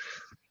dies.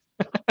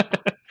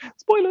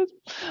 Spoilers.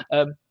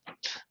 So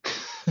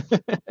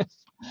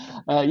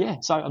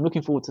I'm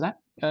looking forward to that.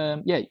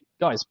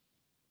 Guys,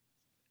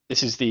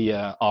 this is the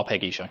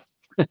RPEGI show.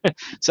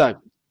 So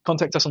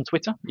contact us on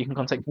Twitter. You can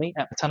contact me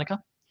at Metunnica,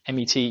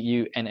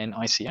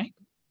 METUNNICA.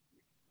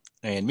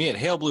 And me at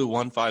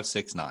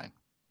HailBlue1569.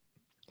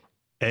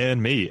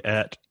 And me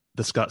at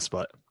the Scott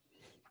Spot.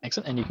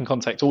 Excellent. And you can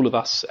contact all of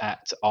us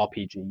at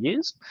RPG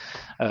Years,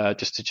 for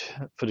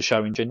the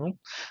show in general.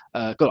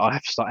 I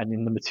have to start adding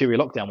in the Materia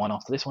Lockdown one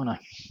after this, won't I?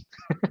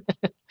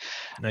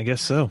 I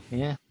guess so.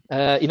 Yeah.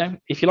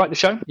 If you like the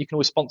show, you can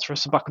always sponsor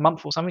us $1 a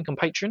month or something on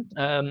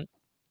Patreon.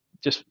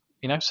 Just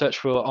search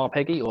for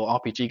RPEGI or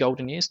RPG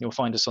Golden Years, and you'll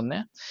find us on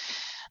there.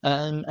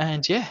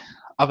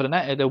 Other than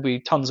that, there'll be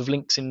tons of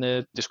links in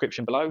the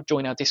description below.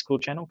 Join our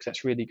Discord channel because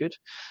that's really good.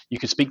 You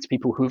can speak to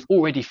people who have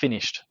already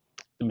finished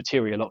the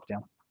Materia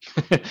Lockdown.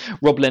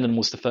 Rob Lennon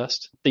was the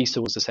first.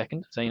 Diesel was the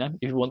second. So if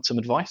you want some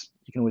advice,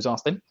 you can always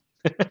ask them.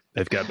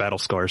 They've got battle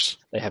scars.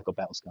 They have got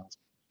battle scars,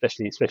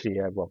 especially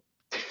Rob.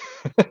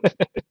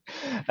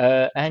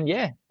 I'm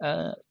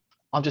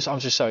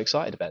just so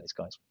excited about this,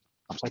 guys.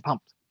 I'm so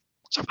pumped.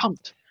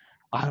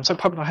 I'm so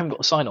pumped I haven't got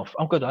a sign off.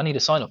 Oh, good. I need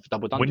a sign off for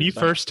Double Dungeon. When you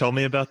first told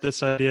me about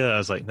this idea, I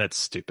was like, that's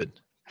stupid.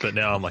 but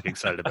now I'm like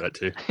excited about it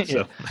too.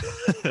 So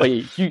Well,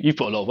 you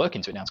put a lot of work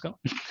into it now, Scott.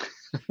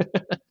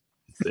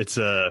 it's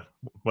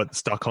what,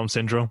 Stockholm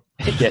syndrome?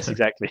 Yes,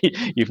 exactly.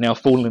 You've now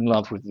fallen in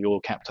love with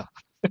your captor.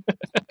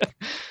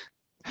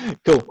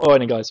 Cool. All right,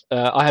 then, guys.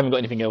 I haven't got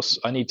anything else.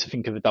 I need to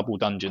think of a double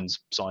dungeons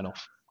sign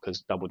off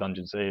because double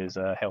dungeons is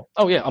hell.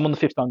 Oh yeah, I'm on the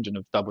 5th dungeon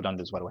of double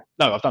dungeons, by the way.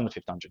 No, I've done the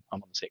 5th dungeon.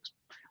 I'm on the 6th,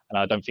 and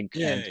I don't think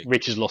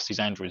Rich has lost his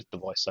Android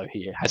device, so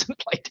he hasn't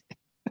played it.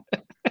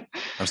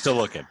 I'm still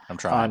looking. I'm I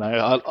trying.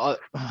 know.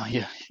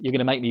 Yeah, you're going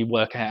to make me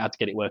work out how to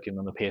get it working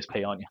on the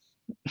PSP, aren't you?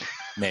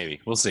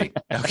 Maybe. We'll see.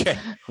 Okay.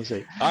 We'll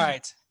see. All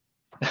right.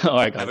 All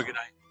right, guys. Have a good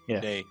night. Yeah.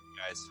 Day,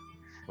 guys.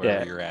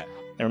 Wherever you're at.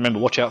 And remember,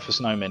 watch out for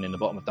snowmen in the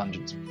bottom of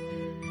dungeons.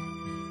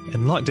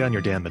 And lock down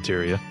your damn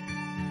materia.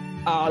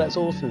 Ah, that's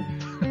awesome.